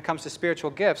 when it comes to spiritual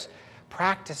gifts,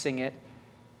 practicing it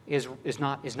is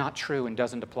not true and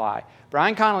doesn't apply.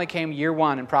 Brian Connolly came year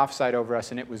one and prophesied over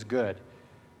us, and it was good.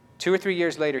 2 or 3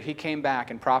 years later, he came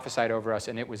back and prophesied over us,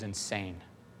 and it was insane.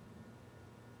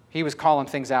 He was calling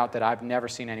things out that I've never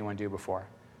seen anyone do before.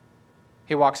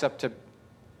 He walks up to,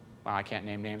 well, I can't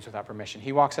name names without permission.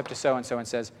 He walks up to so-and-so and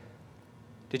says,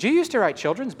 "Did you used to write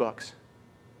children's books?"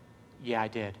 "Yeah, I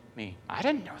did." "Me." "I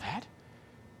didn't know that."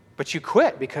 "But you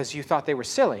quit because you thought they were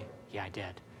silly." "Yeah, I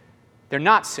did." "They're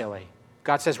not silly.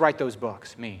 God says write those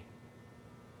books." "Me."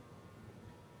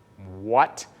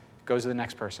 "What?" Goes to the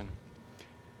next person.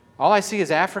 "All I see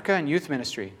is Africa and youth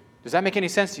ministry. Does that make any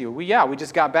sense to you?" "We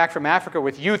just got back from Africa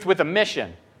with Youth with a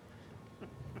Mission."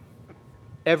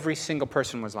 Every single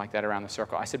person was like that around the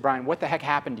circle. I said, "Brian, what the heck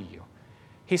happened to you?"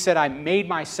 He said, "I made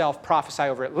myself prophesy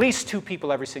over at least 2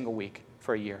 people every single week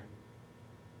for a year."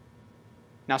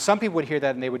 Now, some people would hear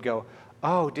that and they would go,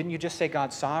 "Oh, didn't you just say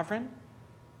God's sovereign?"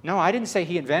 No, I didn't say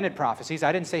he invented prophecies.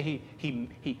 I didn't say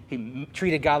he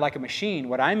treated God like a machine.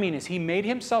 What I mean is he made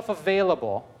himself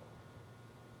available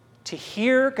to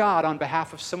hear God on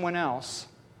behalf of someone else.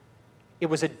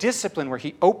 It was a discipline where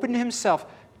he opened himself.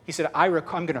 He said, I'm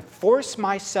going to force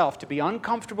myself to be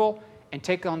uncomfortable and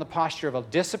take on the posture of a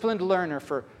disciplined learner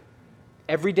for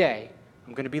every day.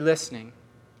 I'm going to be listening.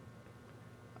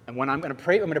 And when I'm going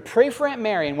to pray for Aunt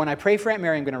Mary. And when I pray for Aunt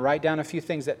Mary, I'm going to write down a few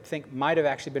things that I think might have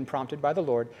actually been prompted by the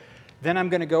Lord. Then I'm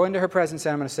going to go into her presence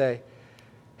and I'm going to say,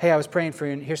 "Hey, I was praying for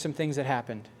you, and here's some things that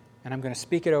happened." And I'm going to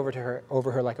speak it over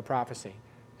her like a prophecy.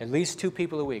 At least 2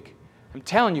 people a week. I'm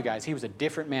telling you guys, he was a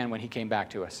different man when he came back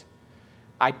to us.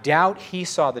 I doubt he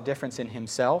saw the difference in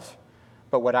himself,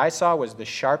 but what I saw was the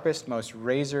sharpest, most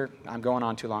razor. I'm going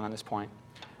on too long on this point.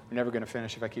 We're never going to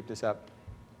finish if I keep this up.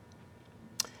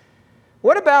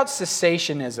 What about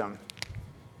cessationism?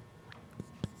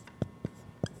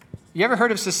 You ever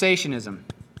heard of cessationism?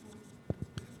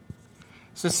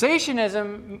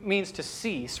 Cessationism means to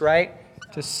cease, right?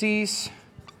 To cease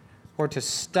or to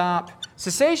stop.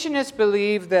 Cessationists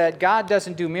believe that God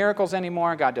doesn't do miracles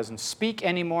anymore, God doesn't speak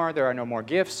anymore, there are no more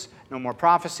gifts, no more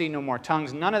prophecy, no more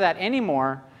tongues, none of that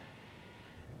anymore.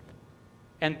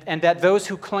 And that those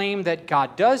who claim that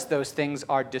God does those things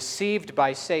are deceived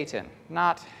by Satan.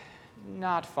 Not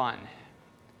fun.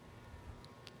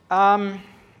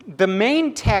 The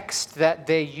main text that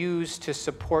they use to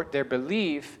support their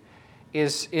belief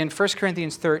is in 1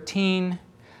 Corinthians 13,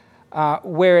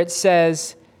 where it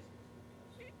says,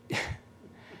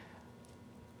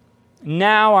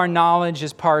 "Now our knowledge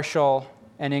is partial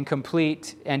and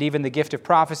incomplete, and even the gift of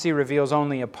prophecy reveals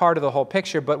only a part of the whole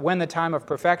picture. But when the time of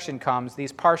perfection comes,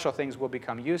 these partial things will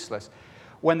become useless.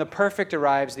 When the perfect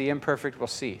arrives, the imperfect will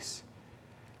cease."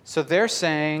 So they're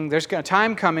saying there's a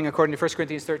time coming, according to 1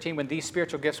 Corinthians 13, when these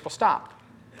spiritual gifts will stop.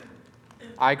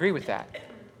 I agree with that.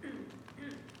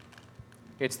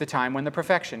 It's the time when the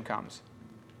perfection comes.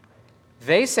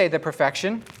 They say the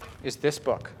perfection is this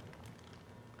book.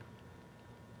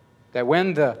 That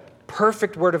when the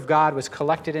perfect Word of God was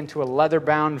collected into a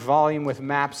leather-bound volume with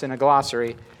maps and a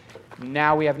glossary,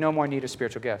 now we have no more need of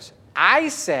spiritual gifts. I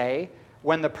say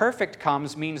when the perfect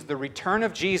comes means the return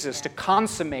of Jesus to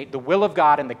consummate the will of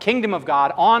God and the kingdom of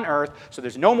God on earth, so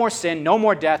there's no more sin, no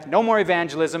more death, no more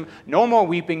evangelism, no more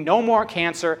weeping, no more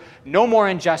cancer, no more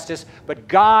injustice, but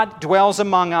God dwells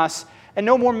among us, and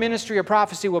no more ministry or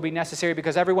prophecy will be necessary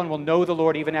because everyone will know the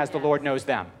Lord even as the Lord knows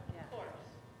them.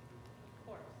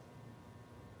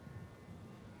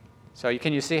 So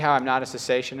can you see how I'm not a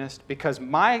cessationist? Because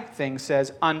my thing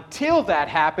says until that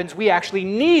happens, we actually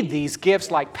need these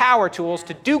gifts like power tools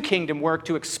to do kingdom work,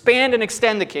 to expand and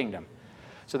extend the kingdom.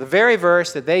 So the very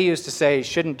verse that they used to say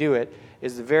shouldn't do it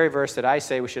is the very verse that I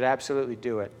say we should absolutely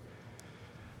do it.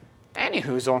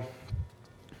 Anyhoozle.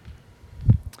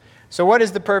 So what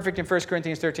is the perfect in 1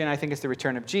 Corinthians 13? I think it's the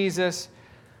return of Jesus.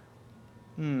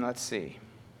 Let's see.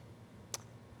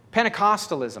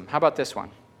 Pentecostalism. How about this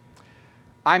one?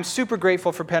 I'm super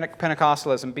grateful for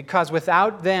Pentecostalism because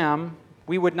without them,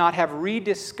 we would not have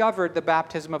rediscovered the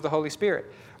baptism of the Holy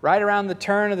Spirit. Right around the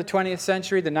turn of the 20th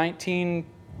century, the 1900s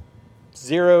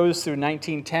through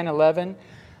 1910, 11,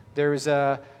 there was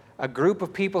a a group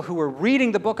of people who were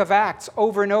reading the book of Acts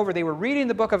over and over. They were reading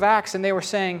the book of Acts and they were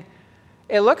saying,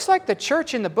 it looks like the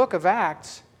church in the book of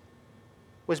Acts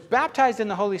was baptized in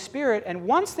the Holy Spirit, and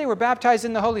once they were baptized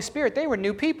in the Holy Spirit, they were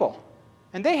new people.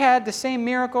 And they had the same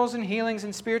miracles and healings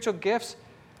and spiritual gifts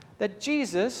that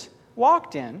Jesus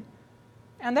walked in,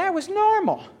 and that was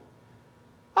normal.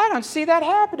 I don't see that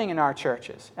happening in our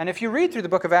churches. And if you read through the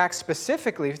book of Acts,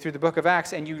 specifically through the book of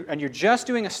Acts, and you're just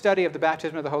doing a study of the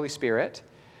baptism of the Holy Spirit,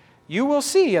 you will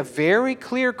see a very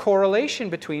clear correlation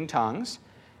between tongues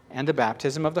and the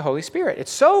baptism of the Holy Spirit.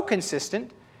 It's so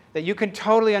consistent that you can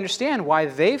totally understand why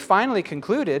they finally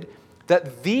concluded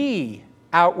that the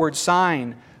outward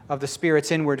sign of the Spirit's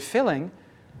inward filling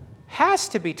has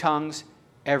to be tongues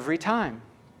every time.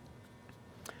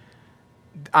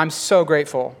 I'm so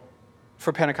grateful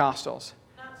for Pentecostals.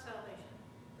 Not salvation.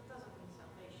 That doesn't mean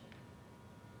salvation.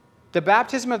 The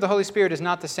baptism of the Holy Spirit is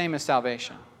not the same as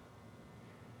salvation.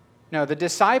 No, the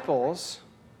disciples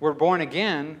were born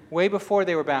again way before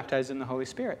they were baptized in the Holy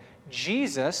Spirit.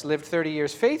 Jesus lived 30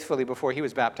 years faithfully before he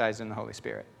was baptized in the Holy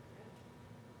Spirit.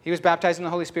 He was baptized in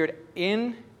the Holy Spirit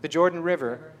in the Jordan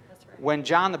River when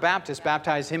John the Baptist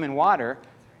baptized him in water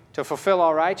to fulfill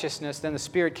all righteousness. Then the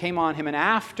Spirit came on him, and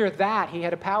after that he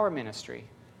had a power ministry.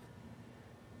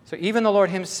 So even the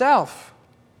Lord himself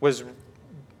was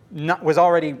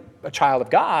already a child of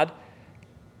God,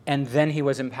 and then he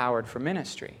was empowered for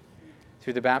ministry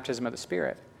through the baptism of the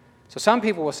Spirit. So some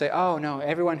people will say, oh, no,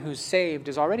 everyone who's saved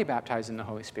is already baptized in the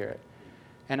Holy Spirit.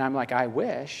 And I'm like, I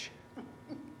wish.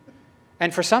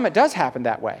 And for some, it does happen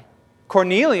that way.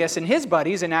 Cornelius and his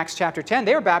buddies in Acts chapter 10,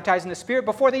 they were baptized in the Spirit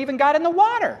before they even got in the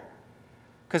water.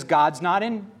 Because God's not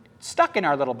stuck in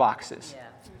our little boxes. Yeah.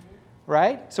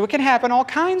 Right? So it can happen all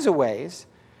kinds of ways.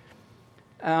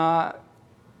 Let's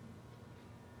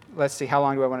see, how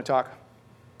long do I want to talk?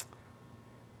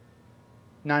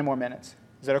 9 more minutes.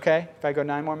 Is that okay if I go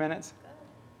 9 more minutes?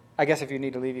 I guess if you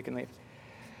need to leave, you can leave.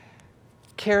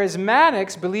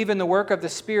 Charismatics believe in the work of the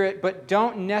Spirit, but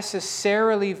don't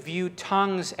necessarily view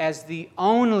tongues as the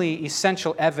only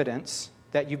essential evidence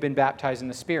that you've been baptized in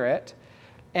the Spirit.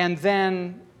 And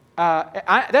then,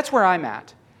 that's where I'm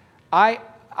at.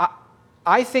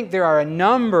 I think there are a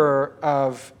number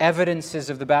of evidences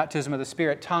of the baptism of the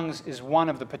Spirit. Tongues is one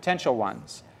of the potential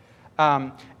ones.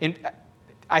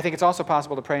 I think it's also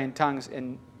possible to pray in tongues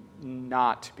and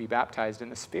not be baptized in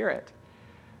the Spirit.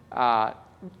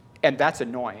 And that's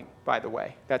annoying, by the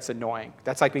way. That's annoying.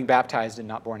 That's like being baptized and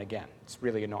not born again. It's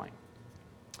really annoying.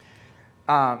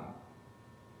 I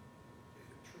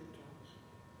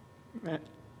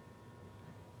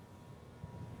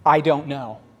don't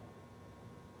know.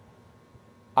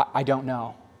 I don't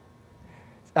know.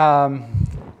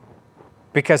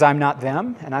 Because I'm not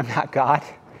them and I'm not God.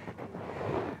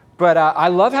 But I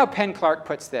love how Penn Clark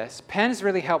puts this. Penn's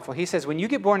really helpful. He says, when you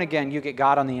get born again, you get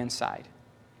God on the inside.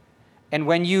 And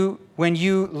when you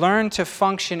learn to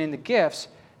function in the gifts,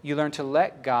 you learn to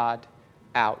let God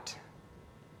out.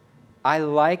 I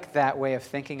like that way of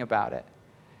thinking about it.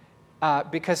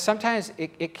 Because sometimes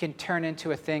it can turn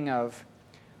into a thing of,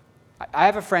 I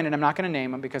have a friend, and I'm not going to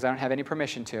name him because I don't have any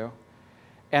permission to.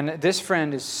 And this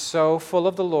friend is so full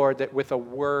of the Lord that with a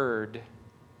word,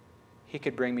 he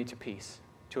could bring me to peace,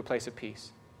 to a place of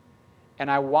peace. And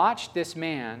I watched this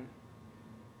man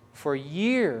for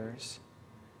years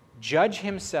judge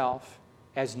himself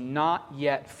as not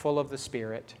yet full of the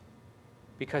Spirit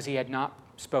because he had not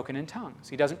spoken in tongues.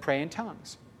 He doesn't pray in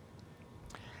tongues.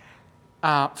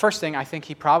 First thing, I think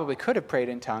he probably could have prayed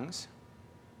in tongues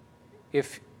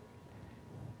if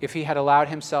he had allowed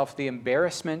himself the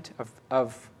embarrassment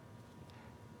of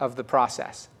the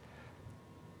process.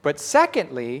 But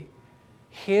secondly,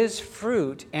 his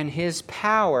fruit and his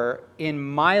power in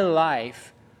my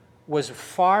life was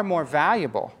far more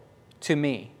valuable to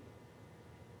me.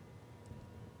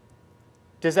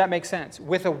 Does that make sense?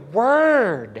 With a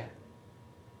word,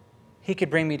 he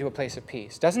could bring me to a place of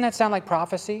peace. Doesn't that sound like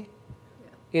prophecy?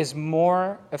 Yeah. Is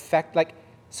more effect like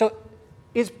so?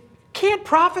 Can't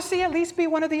prophecy at least be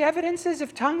one of the evidences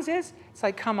if tongues is? It's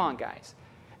like, come on, guys.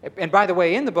 And by the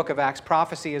way, in the book of Acts,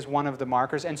 prophecy is one of the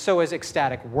markers, and so is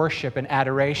ecstatic worship and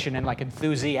adoration and like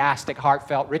enthusiastic,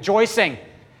 heartfelt rejoicing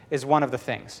is one of the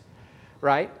things,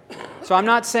 right? So I'm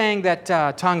not saying that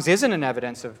tongues isn't an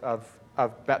evidence of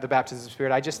the baptism of the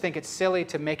Spirit. I just think it's silly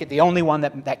to make it the only one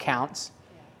that counts.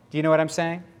 Do you know what I'm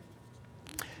saying?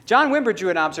 John Wimber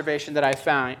drew an observation that I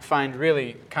find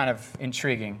really kind of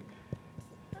intriguing.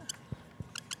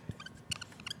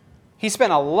 He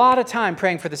spent a lot of time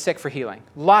praying for the sick for healing,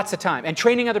 lots of time, and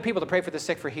training other people to pray for the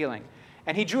sick for healing.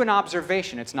 And he drew an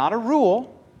observation. It's not a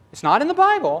rule. It's not in the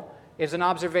Bible. It's an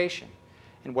observation.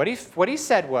 And what he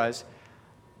said was,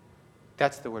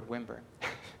 that's the word whimper.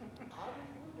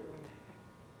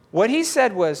 What he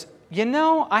said was,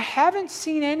 I haven't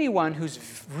seen anyone who's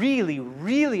really,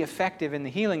 really effective in the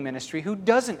healing ministry who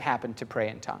doesn't happen to pray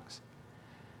in tongues.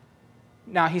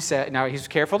 Now he's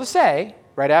careful to say,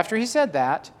 right after he said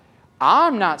that,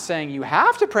 I'm not saying you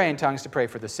have to pray in tongues to pray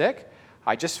for the sick.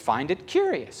 I just find it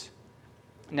curious.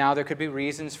 Now, there could be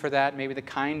reasons for that. Maybe the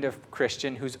kind of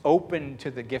Christian who's open to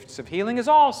the gifts of healing is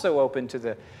also open to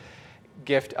the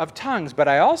gift of tongues. But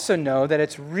I also know that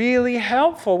it's really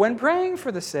helpful when praying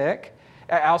for the sick.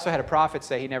 I also had a prophet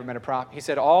say, he never met a prophet. He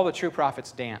said, all the true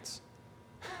prophets dance.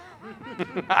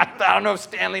 I don't know if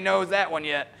Stanley knows that one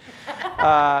yet.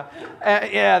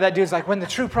 That dude's like, when the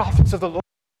true prophets of the Lord.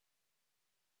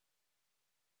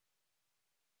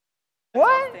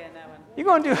 What? You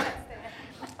going to do?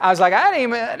 I was like, that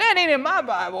ain't in my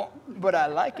Bible, but I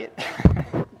like it.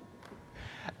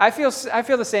 I feel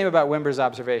the same about Wimber's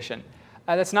observation.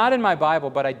 That's not in my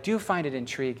Bible, but I do find it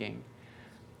intriguing.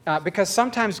 Because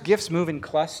sometimes gifts move in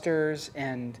clusters,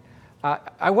 and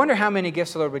I wonder how many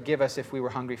gifts the Lord would give us if we were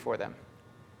hungry for them.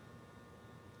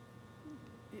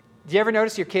 Do you ever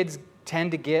notice your kids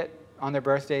tend to get, on their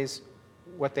birthdays,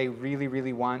 what they really,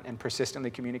 really want and persistently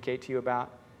communicate to you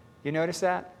about? You notice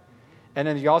that? And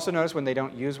then you also notice when they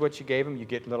don't use what you gave them, you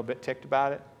get a little bit ticked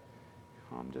about it.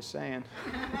 I'm just saying.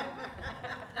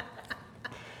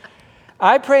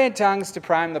 I pray in tongues to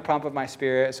prime the pump of my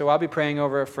spirit, so I'll be praying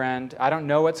over a friend. I don't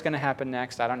know what's going to happen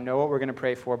next. I don't know what we're going to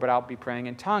pray for, but I'll be praying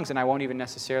in tongues, and I won't even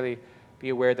necessarily be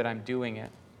aware that I'm doing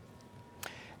it.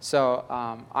 So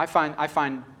I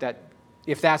find that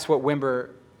if that's what Wimber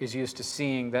is used to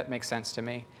seeing, that makes sense to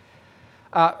me.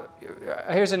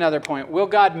 Here's another point. Will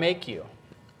God make you?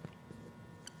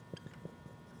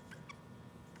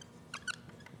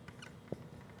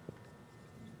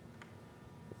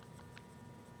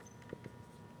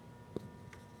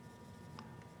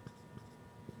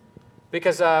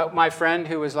 Because my friend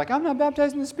who was like, I'm not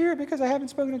baptized in the Spirit because I haven't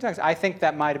spoken in tongues. I think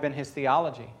that might have been his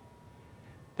theology.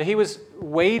 That he was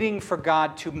waiting for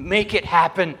God to make it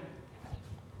happen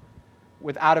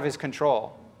out of his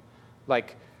control.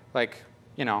 Like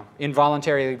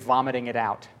involuntarily vomiting it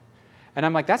out. And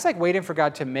I'm like, that's like waiting for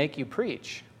God to make you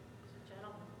preach.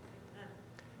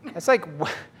 It's like,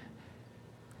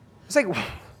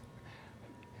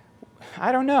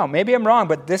 I don't know. Maybe I'm wrong,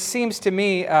 but this seems to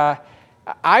me...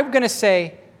 I'm going to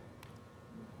say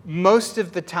most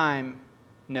of the time,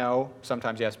 no.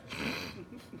 Sometimes, yes,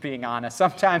 being honest.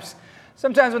 Sometimes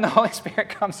when the Holy Spirit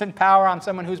comes in power on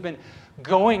someone who's been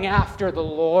going after the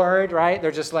Lord, right?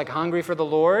 They're just like hungry for the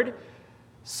Lord.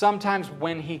 Sometimes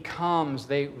when he comes,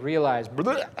 they realize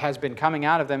has been coming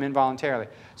out of them involuntarily.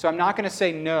 So I'm not going to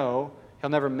say no. He'll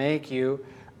never make you.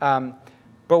 But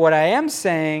what I am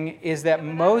saying is that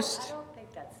most... I don't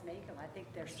think that's make them. I think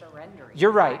they're surrendering.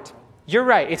 You're right. You're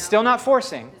right. It's still not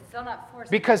forcing. It's still not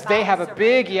forcing. Because they have a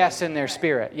big yes in their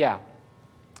spirit. Yeah.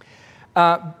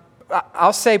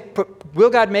 I'll say,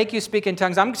 will God make you speak in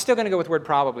tongues? I'm still going to go with the word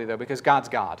probably, though, because God's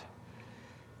God.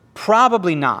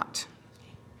 Probably not.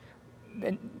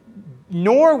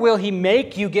 Nor will he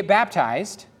make you get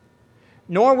baptized.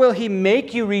 Nor will he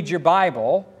make you read your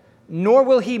Bible. Nor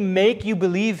will he make you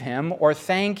believe him or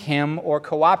thank him or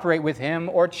cooperate with him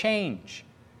or change.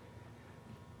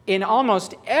 In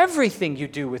almost everything you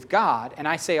do with God, and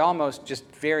I say almost just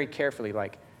very carefully,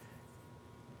 like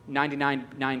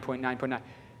 99.9.9,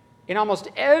 in almost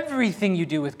everything you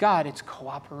do with God, it's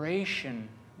cooperation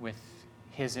with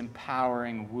his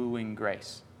empowering, wooing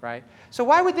grace, right? So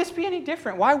why would this be any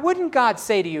different? Why wouldn't God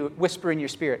say to you, whisper in your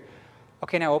spirit,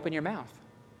 okay, now open your mouth.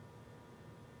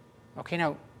 Okay,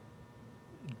 now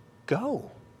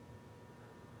go.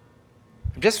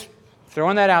 I'm just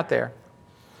throwing that out there.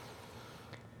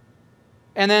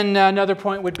 And then another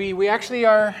point would be, we actually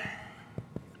are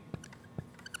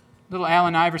little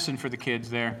Allen Iverson for the kids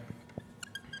there.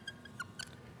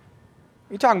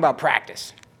 You're talking about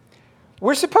practice.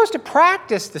 We're supposed to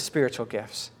practice the spiritual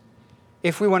gifts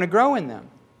if we want to grow in them.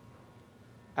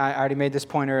 I already made this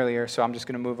point earlier, so I'm just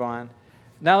going to move on.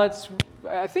 Now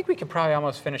I think we can probably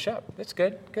almost finish up. That's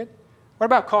good. What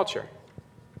about culture?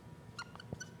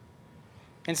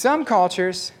 In some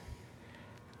cultures,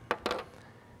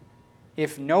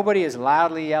 if nobody is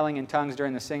loudly yelling in tongues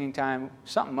during the singing time,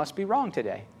 something must be wrong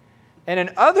today. And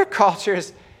in other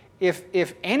cultures,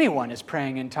 if anyone is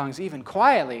praying in tongues, even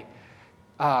quietly,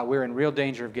 we're in real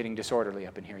danger of getting disorderly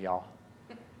up in here, y'all.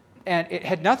 And it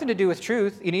had nothing to do with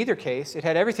truth in either case. It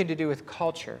had everything to do with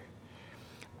culture.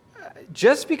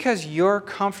 Just because you're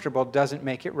comfortable doesn't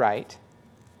make it right.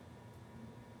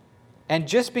 And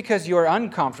just because you're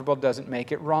uncomfortable doesn't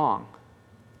make it wrong.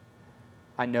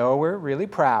 I know we're really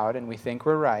proud and we think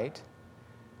we're right.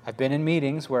 I've been in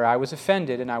meetings where I was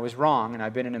offended and I was wrong, and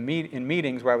I've been in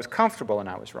meetings where I was comfortable and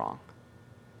I was wrong.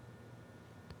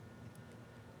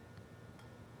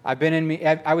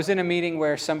 I was in a meeting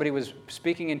where somebody was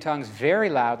speaking in tongues very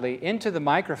loudly into the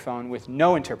microphone with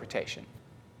no interpretation.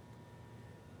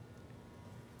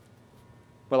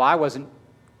 Well, I wasn't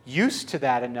used to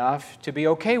that enough to be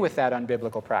okay with that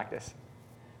unbiblical practice.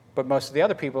 But most of the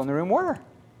other people in the room were.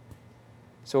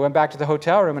 So I went back to the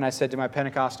hotel room and I said to my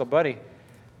Pentecostal buddy,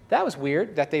 that was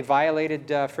weird that they violated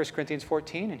 1 Corinthians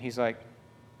 14. And he's like,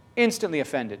 instantly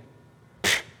offended.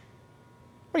 What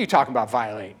are you talking about,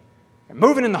 violate? They're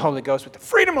moving in the Holy Ghost with the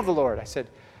freedom of the Lord. I said,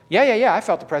 yeah, I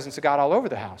felt the presence of God all over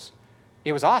the house.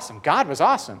 It was awesome. God was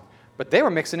awesome. But they were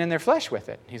mixing in their flesh with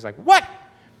it. He's like, what? I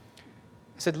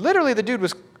said, literally the dude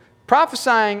was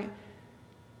prophesying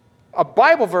a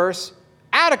Bible verse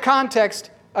out of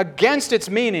context against its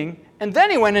meaning, and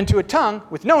then he went into a tongue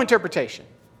with no interpretation.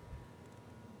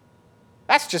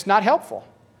 That's just not helpful.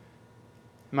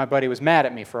 And my buddy was mad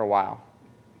at me for a while.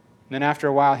 And then after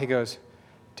a while, he goes,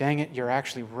 dang it, you're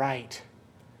actually right,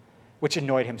 which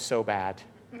annoyed him so bad.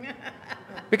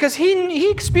 Because he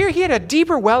had a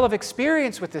deeper well of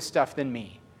experience with this stuff than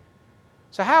me.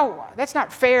 So that's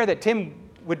not fair that Tim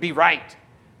would be right.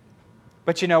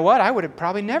 But you know what? I would have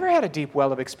probably never had a deep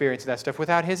well of experience with that stuff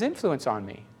without his influence on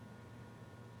me.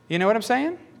 You know what I'm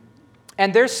saying?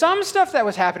 And there's some stuff that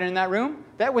was happening in that room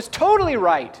that was totally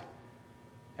right.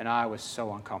 And I was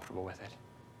so uncomfortable with it.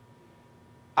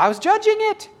 I was judging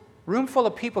it. Room full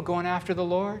of people going after the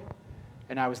Lord.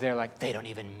 And I was there like, they don't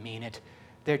even mean it.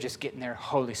 They're just getting their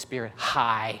Holy Spirit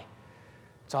high.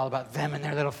 It's all about them and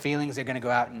their little feelings. They're going to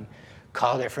go out and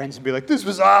call their friends and be like, this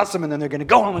was awesome. And then they're going to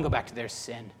go home and go back to their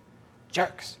sin.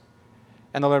 Jerks.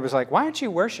 And the Lord was like, why aren't you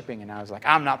worshiping? And I was like,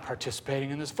 I'm not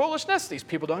participating in this foolishness. These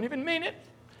people don't even mean it.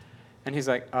 And he's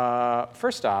like,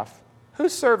 first off,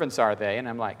 whose servants are they? And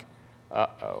I'm like,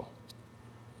 uh-oh.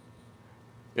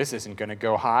 This isn't going to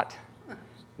go hot.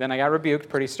 Then I got rebuked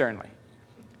pretty sternly.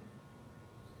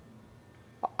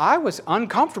 I was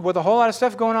uncomfortable with a whole lot of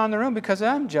stuff going on in the room because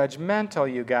I'm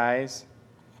judgmental, you guys.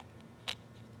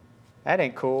 That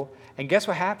ain't cool. And guess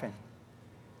what happened?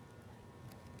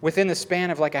 Within the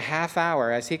span of like a half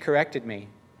hour, as he corrected me,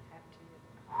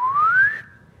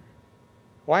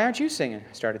 why aren't you singing?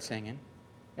 I started singing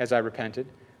as I repented.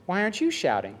 Why aren't you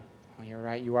shouting? Oh, you're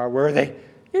right, you are worthy.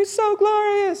 You're so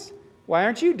glorious. Why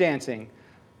aren't you dancing?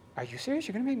 Are you serious?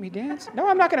 You're going to make me dance? No,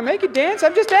 I'm not going to make you dance.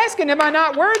 I'm just asking, am I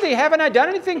not worthy? Haven't I done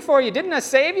anything for you? Didn't I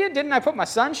save you? Didn't I put my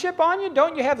sonship on you?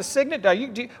 Don't you have the signet?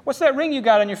 What's that ring you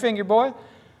got on your finger, boy?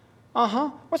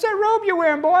 Uh-huh. What's that robe you're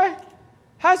wearing, boy?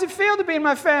 How's it feel to be in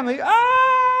my family?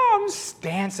 Oh, I'm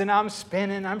dancing, I'm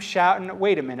spinning, I'm shouting.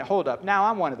 Wait a minute, hold up. Now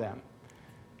I'm one of them.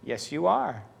 Yes, you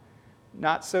are.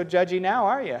 Not so judgy now,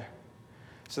 are you?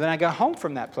 So then I got home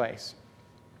from that place.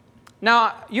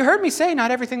 Now, you heard me say not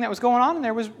everything that was going on in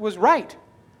there was right.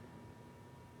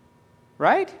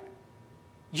 Right?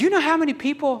 You know how many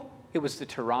people? It was the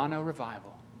Toronto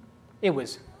Revival. It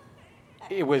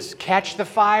was Catch the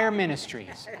Fire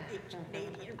Ministries.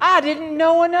 I didn't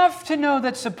know enough to know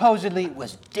that supposedly it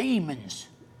was demons.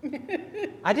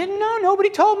 I didn't know. Nobody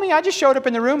told me. I just showed up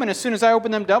in the room, and as soon as I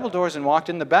opened them double doors and walked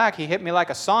in the back, he hit me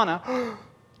like a sauna.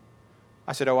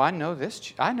 I said, oh, I know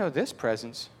this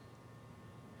presence.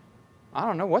 I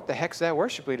don't know what the heck's that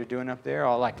worship leader doing up there,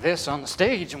 all like this on the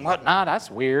stage and whatnot. That's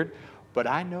weird. But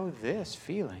I know this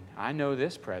feeling. I know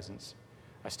this presence.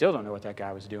 I still don't know what that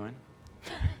guy was doing.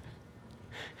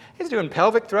 He's doing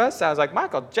pelvic thrusts. I was like,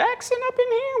 Michael Jackson up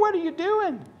in here? What are you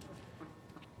doing?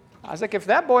 I was like, if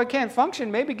that boy can't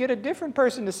function, maybe get a different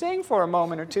person to sing for a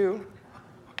moment or two.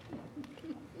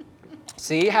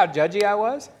 See how judgy I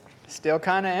was? Still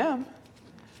kind of am.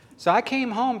 So I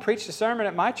came home, preached a sermon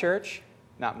at my church.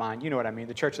 Not mine, you know what I mean,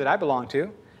 the church that I belong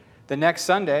to. The next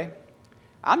Sunday,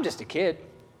 I'm just a kid.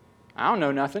 I don't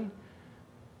know nothing.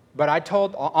 But I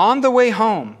told, on the way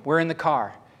home, we're in the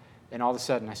car, and all of a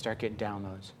sudden I start getting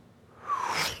downloads.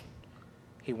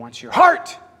 He wants your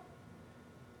heart.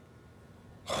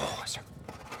 Oh,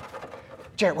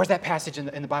 Jared, where's that passage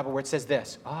in the Bible where it says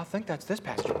this? Oh, I think that's this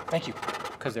passage. Thank you.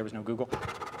 Because there was no Google.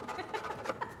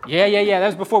 Yeah. That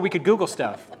was before we could Google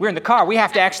stuff. We're in the car. We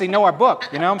have to actually know our book.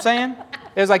 You know what I'm saying?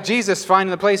 It was like Jesus finding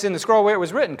the place in the scroll where it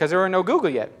was written because there were no Google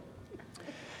yet.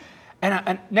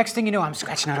 And next thing you know, I'm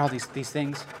scratching out all these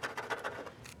things.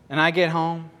 And I get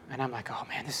home, and I'm like, oh,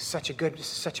 man, this is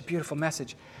such a beautiful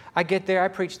message. I get there, I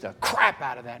preach the crap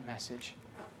out of that message.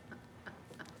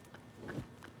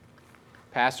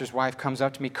 Pastor's wife comes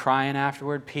up to me crying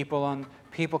afterward.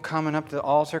 People coming up to the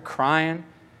altar crying.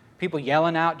 People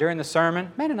yelling out during the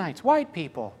sermon. Mennonites, white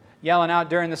people, yelling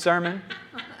out during the sermon.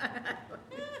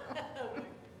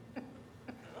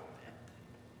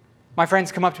 My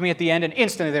friends come up to me at the end and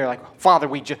instantly they're like, Father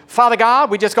God,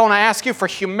 we just going to ask you for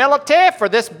humility for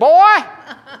this boy.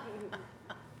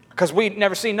 Because we'd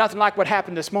never seen nothing like what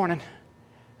happened this morning.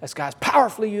 This guy's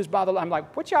powerfully used by the Lord. I'm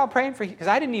like, what y'all praying for? Because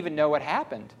I didn't even know what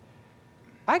happened.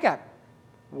 I got,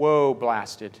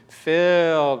 blasted,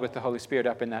 filled with the Holy Spirit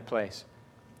up in that place.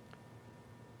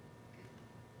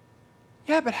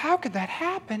 Yeah, but how could that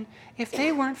happen if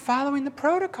they weren't following the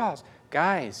protocols?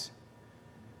 Guys,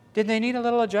 did they need a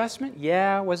little adjustment?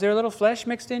 Yeah. Was there a little flesh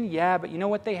mixed in? Yeah. But you know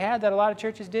what they had that a lot of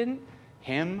churches didn't?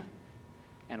 Him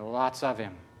and lots of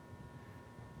him.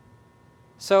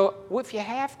 So if you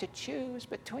have to choose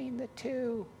between the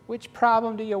two, which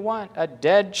problem do you want? A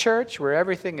dead church where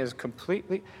everything is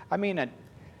completely... a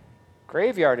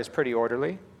graveyard is pretty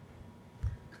orderly.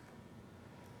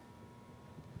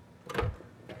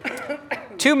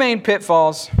 Two main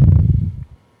pitfalls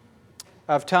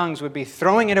of tongues would be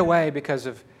throwing it away because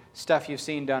of stuff you've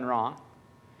seen done wrong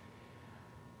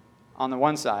on the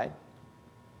one side,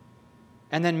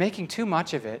 and then making too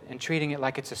much of it and treating it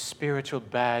like it's a spiritual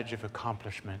badge of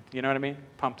accomplishment. You know what I mean?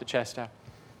 Pump the chest up.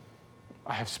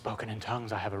 I have spoken in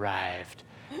tongues. I have arrived.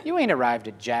 You ain't arrived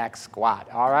at jack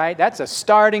squat, all right? That's a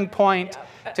starting point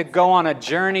to go on a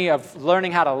journey of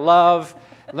learning how to love,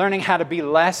 learning how to be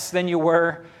less than you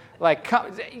were. Like,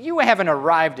 you haven't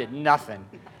arrived at nothing.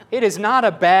 It is not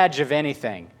a badge of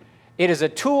anything. It is a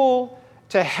tool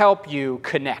to help you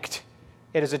connect.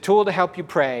 It is a tool to help you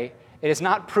pray. It is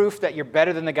not proof that you're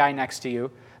better than the guy next to you.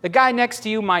 The guy next to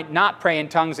you might not pray in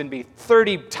tongues and be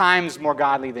 30 times more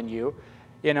godly than you.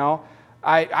 You know,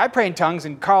 I pray in tongues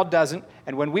and Carl doesn't.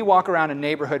 And when we walk around a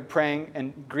neighborhood praying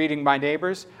and greeting my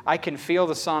neighbors, I can feel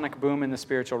the sonic boom in the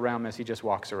spiritual realm as he just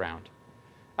walks around.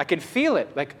 I can feel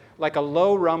it like a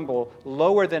low rumble,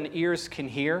 lower than ears can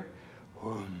hear.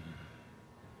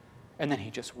 And then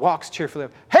he just walks cheerfully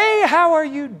up. Hey, how are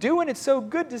you doing? It's so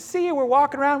good to see you. We're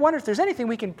walking around. Wonder if there's anything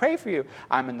we can pray for you.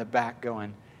 I'm in the back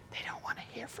going, they don't want to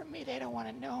hear from me. They don't want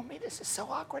to know me. This is so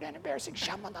awkward and embarrassing.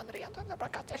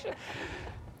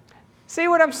 See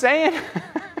what I'm saying?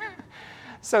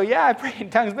 So yeah, I pray in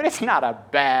tongues, but it's not a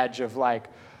badge of like,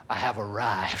 I have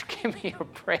arrived. Give me a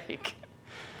break.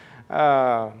 Isn't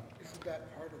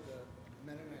that part of the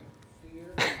Mennonite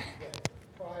fear that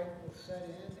pride will set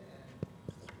in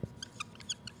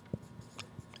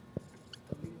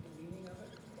and the meaning of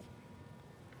it?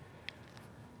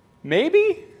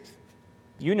 Maybe.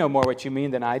 You know more what you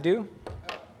mean than I do.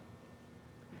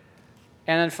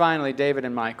 And then finally, David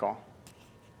and Michal.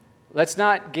 Let's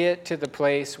not get to the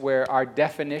place where our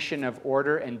definition of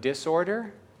order and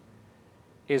disorder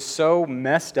is so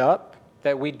messed up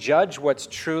that we judge what's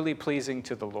truly pleasing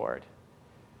to the Lord.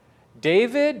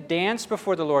 David danced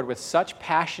before the Lord with such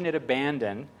passionate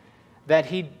abandon that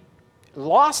he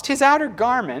lost his outer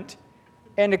garment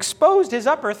and exposed his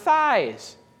upper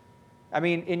thighs. I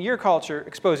mean, in your culture,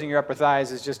 exposing your upper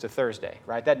thighs is just a Thursday,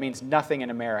 right? That means nothing in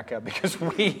America because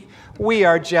we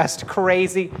are just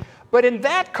crazy. But in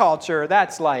that culture,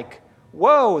 that's like,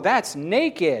 whoa, that's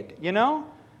naked, you know?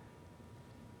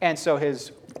 And so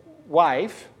his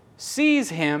wife sees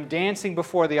him dancing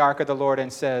before the ark of the Lord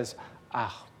and says,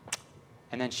 ah.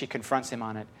 And then she confronts him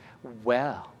on it.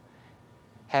 Well,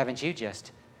 haven't you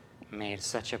just made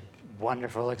such a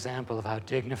wonderful example of how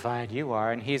dignified you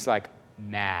are? And he's like,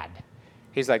 mad.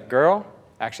 He's like, girl,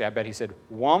 actually, I bet he said,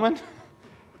 woman,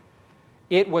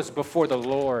 it was before the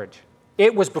Lord.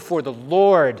 It was before the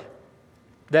Lord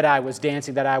that I was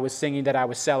dancing, that I was singing, that I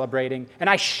was celebrating. And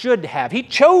I should have. He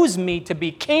chose me to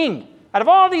be king out of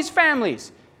all these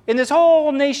families in this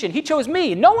whole nation. He chose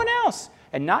me, no one else,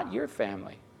 and not your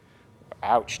family.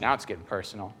 Ouch, now it's getting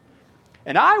personal.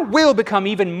 And I will become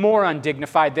even more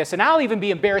undignified and I'll even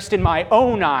be embarrassed in my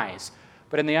own eyes.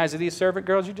 But in the eyes of these servant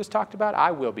girls you just talked about,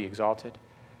 I will be exalted.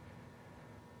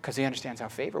 Because he understands how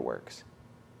favor works.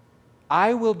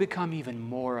 I will become even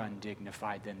more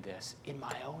undignified than this in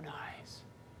my own eyes.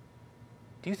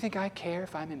 Do you think I care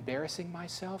if I'm embarrassing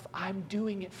myself? I'm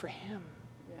doing it for him.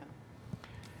 Yeah.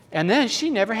 And then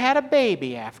she never had a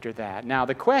baby after that. Now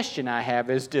the question I have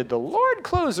is, did the Lord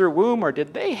close her womb or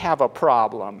did they have a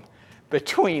problem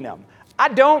between them? I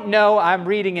don't know. I'm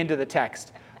reading into the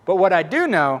text. But what I do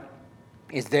know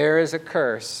is there is a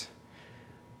curse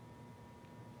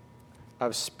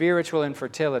of spiritual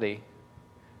infertility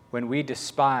when we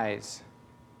despise,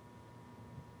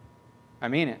 I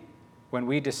mean it, when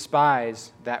we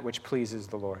despise that which pleases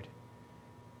the Lord.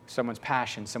 Someone's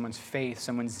passion, someone's faith,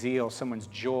 someone's zeal, someone's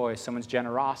joy, someone's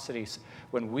generosity.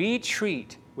 When we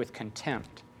treat with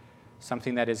contempt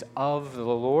something that is of the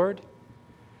Lord,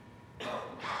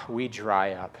 we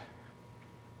dry up.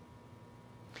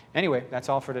 Anyway, that's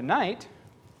all for tonight.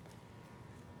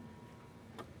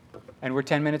 And we're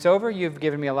 10 minutes over. You've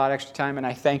given me a lot of extra time, and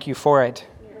I thank you for it.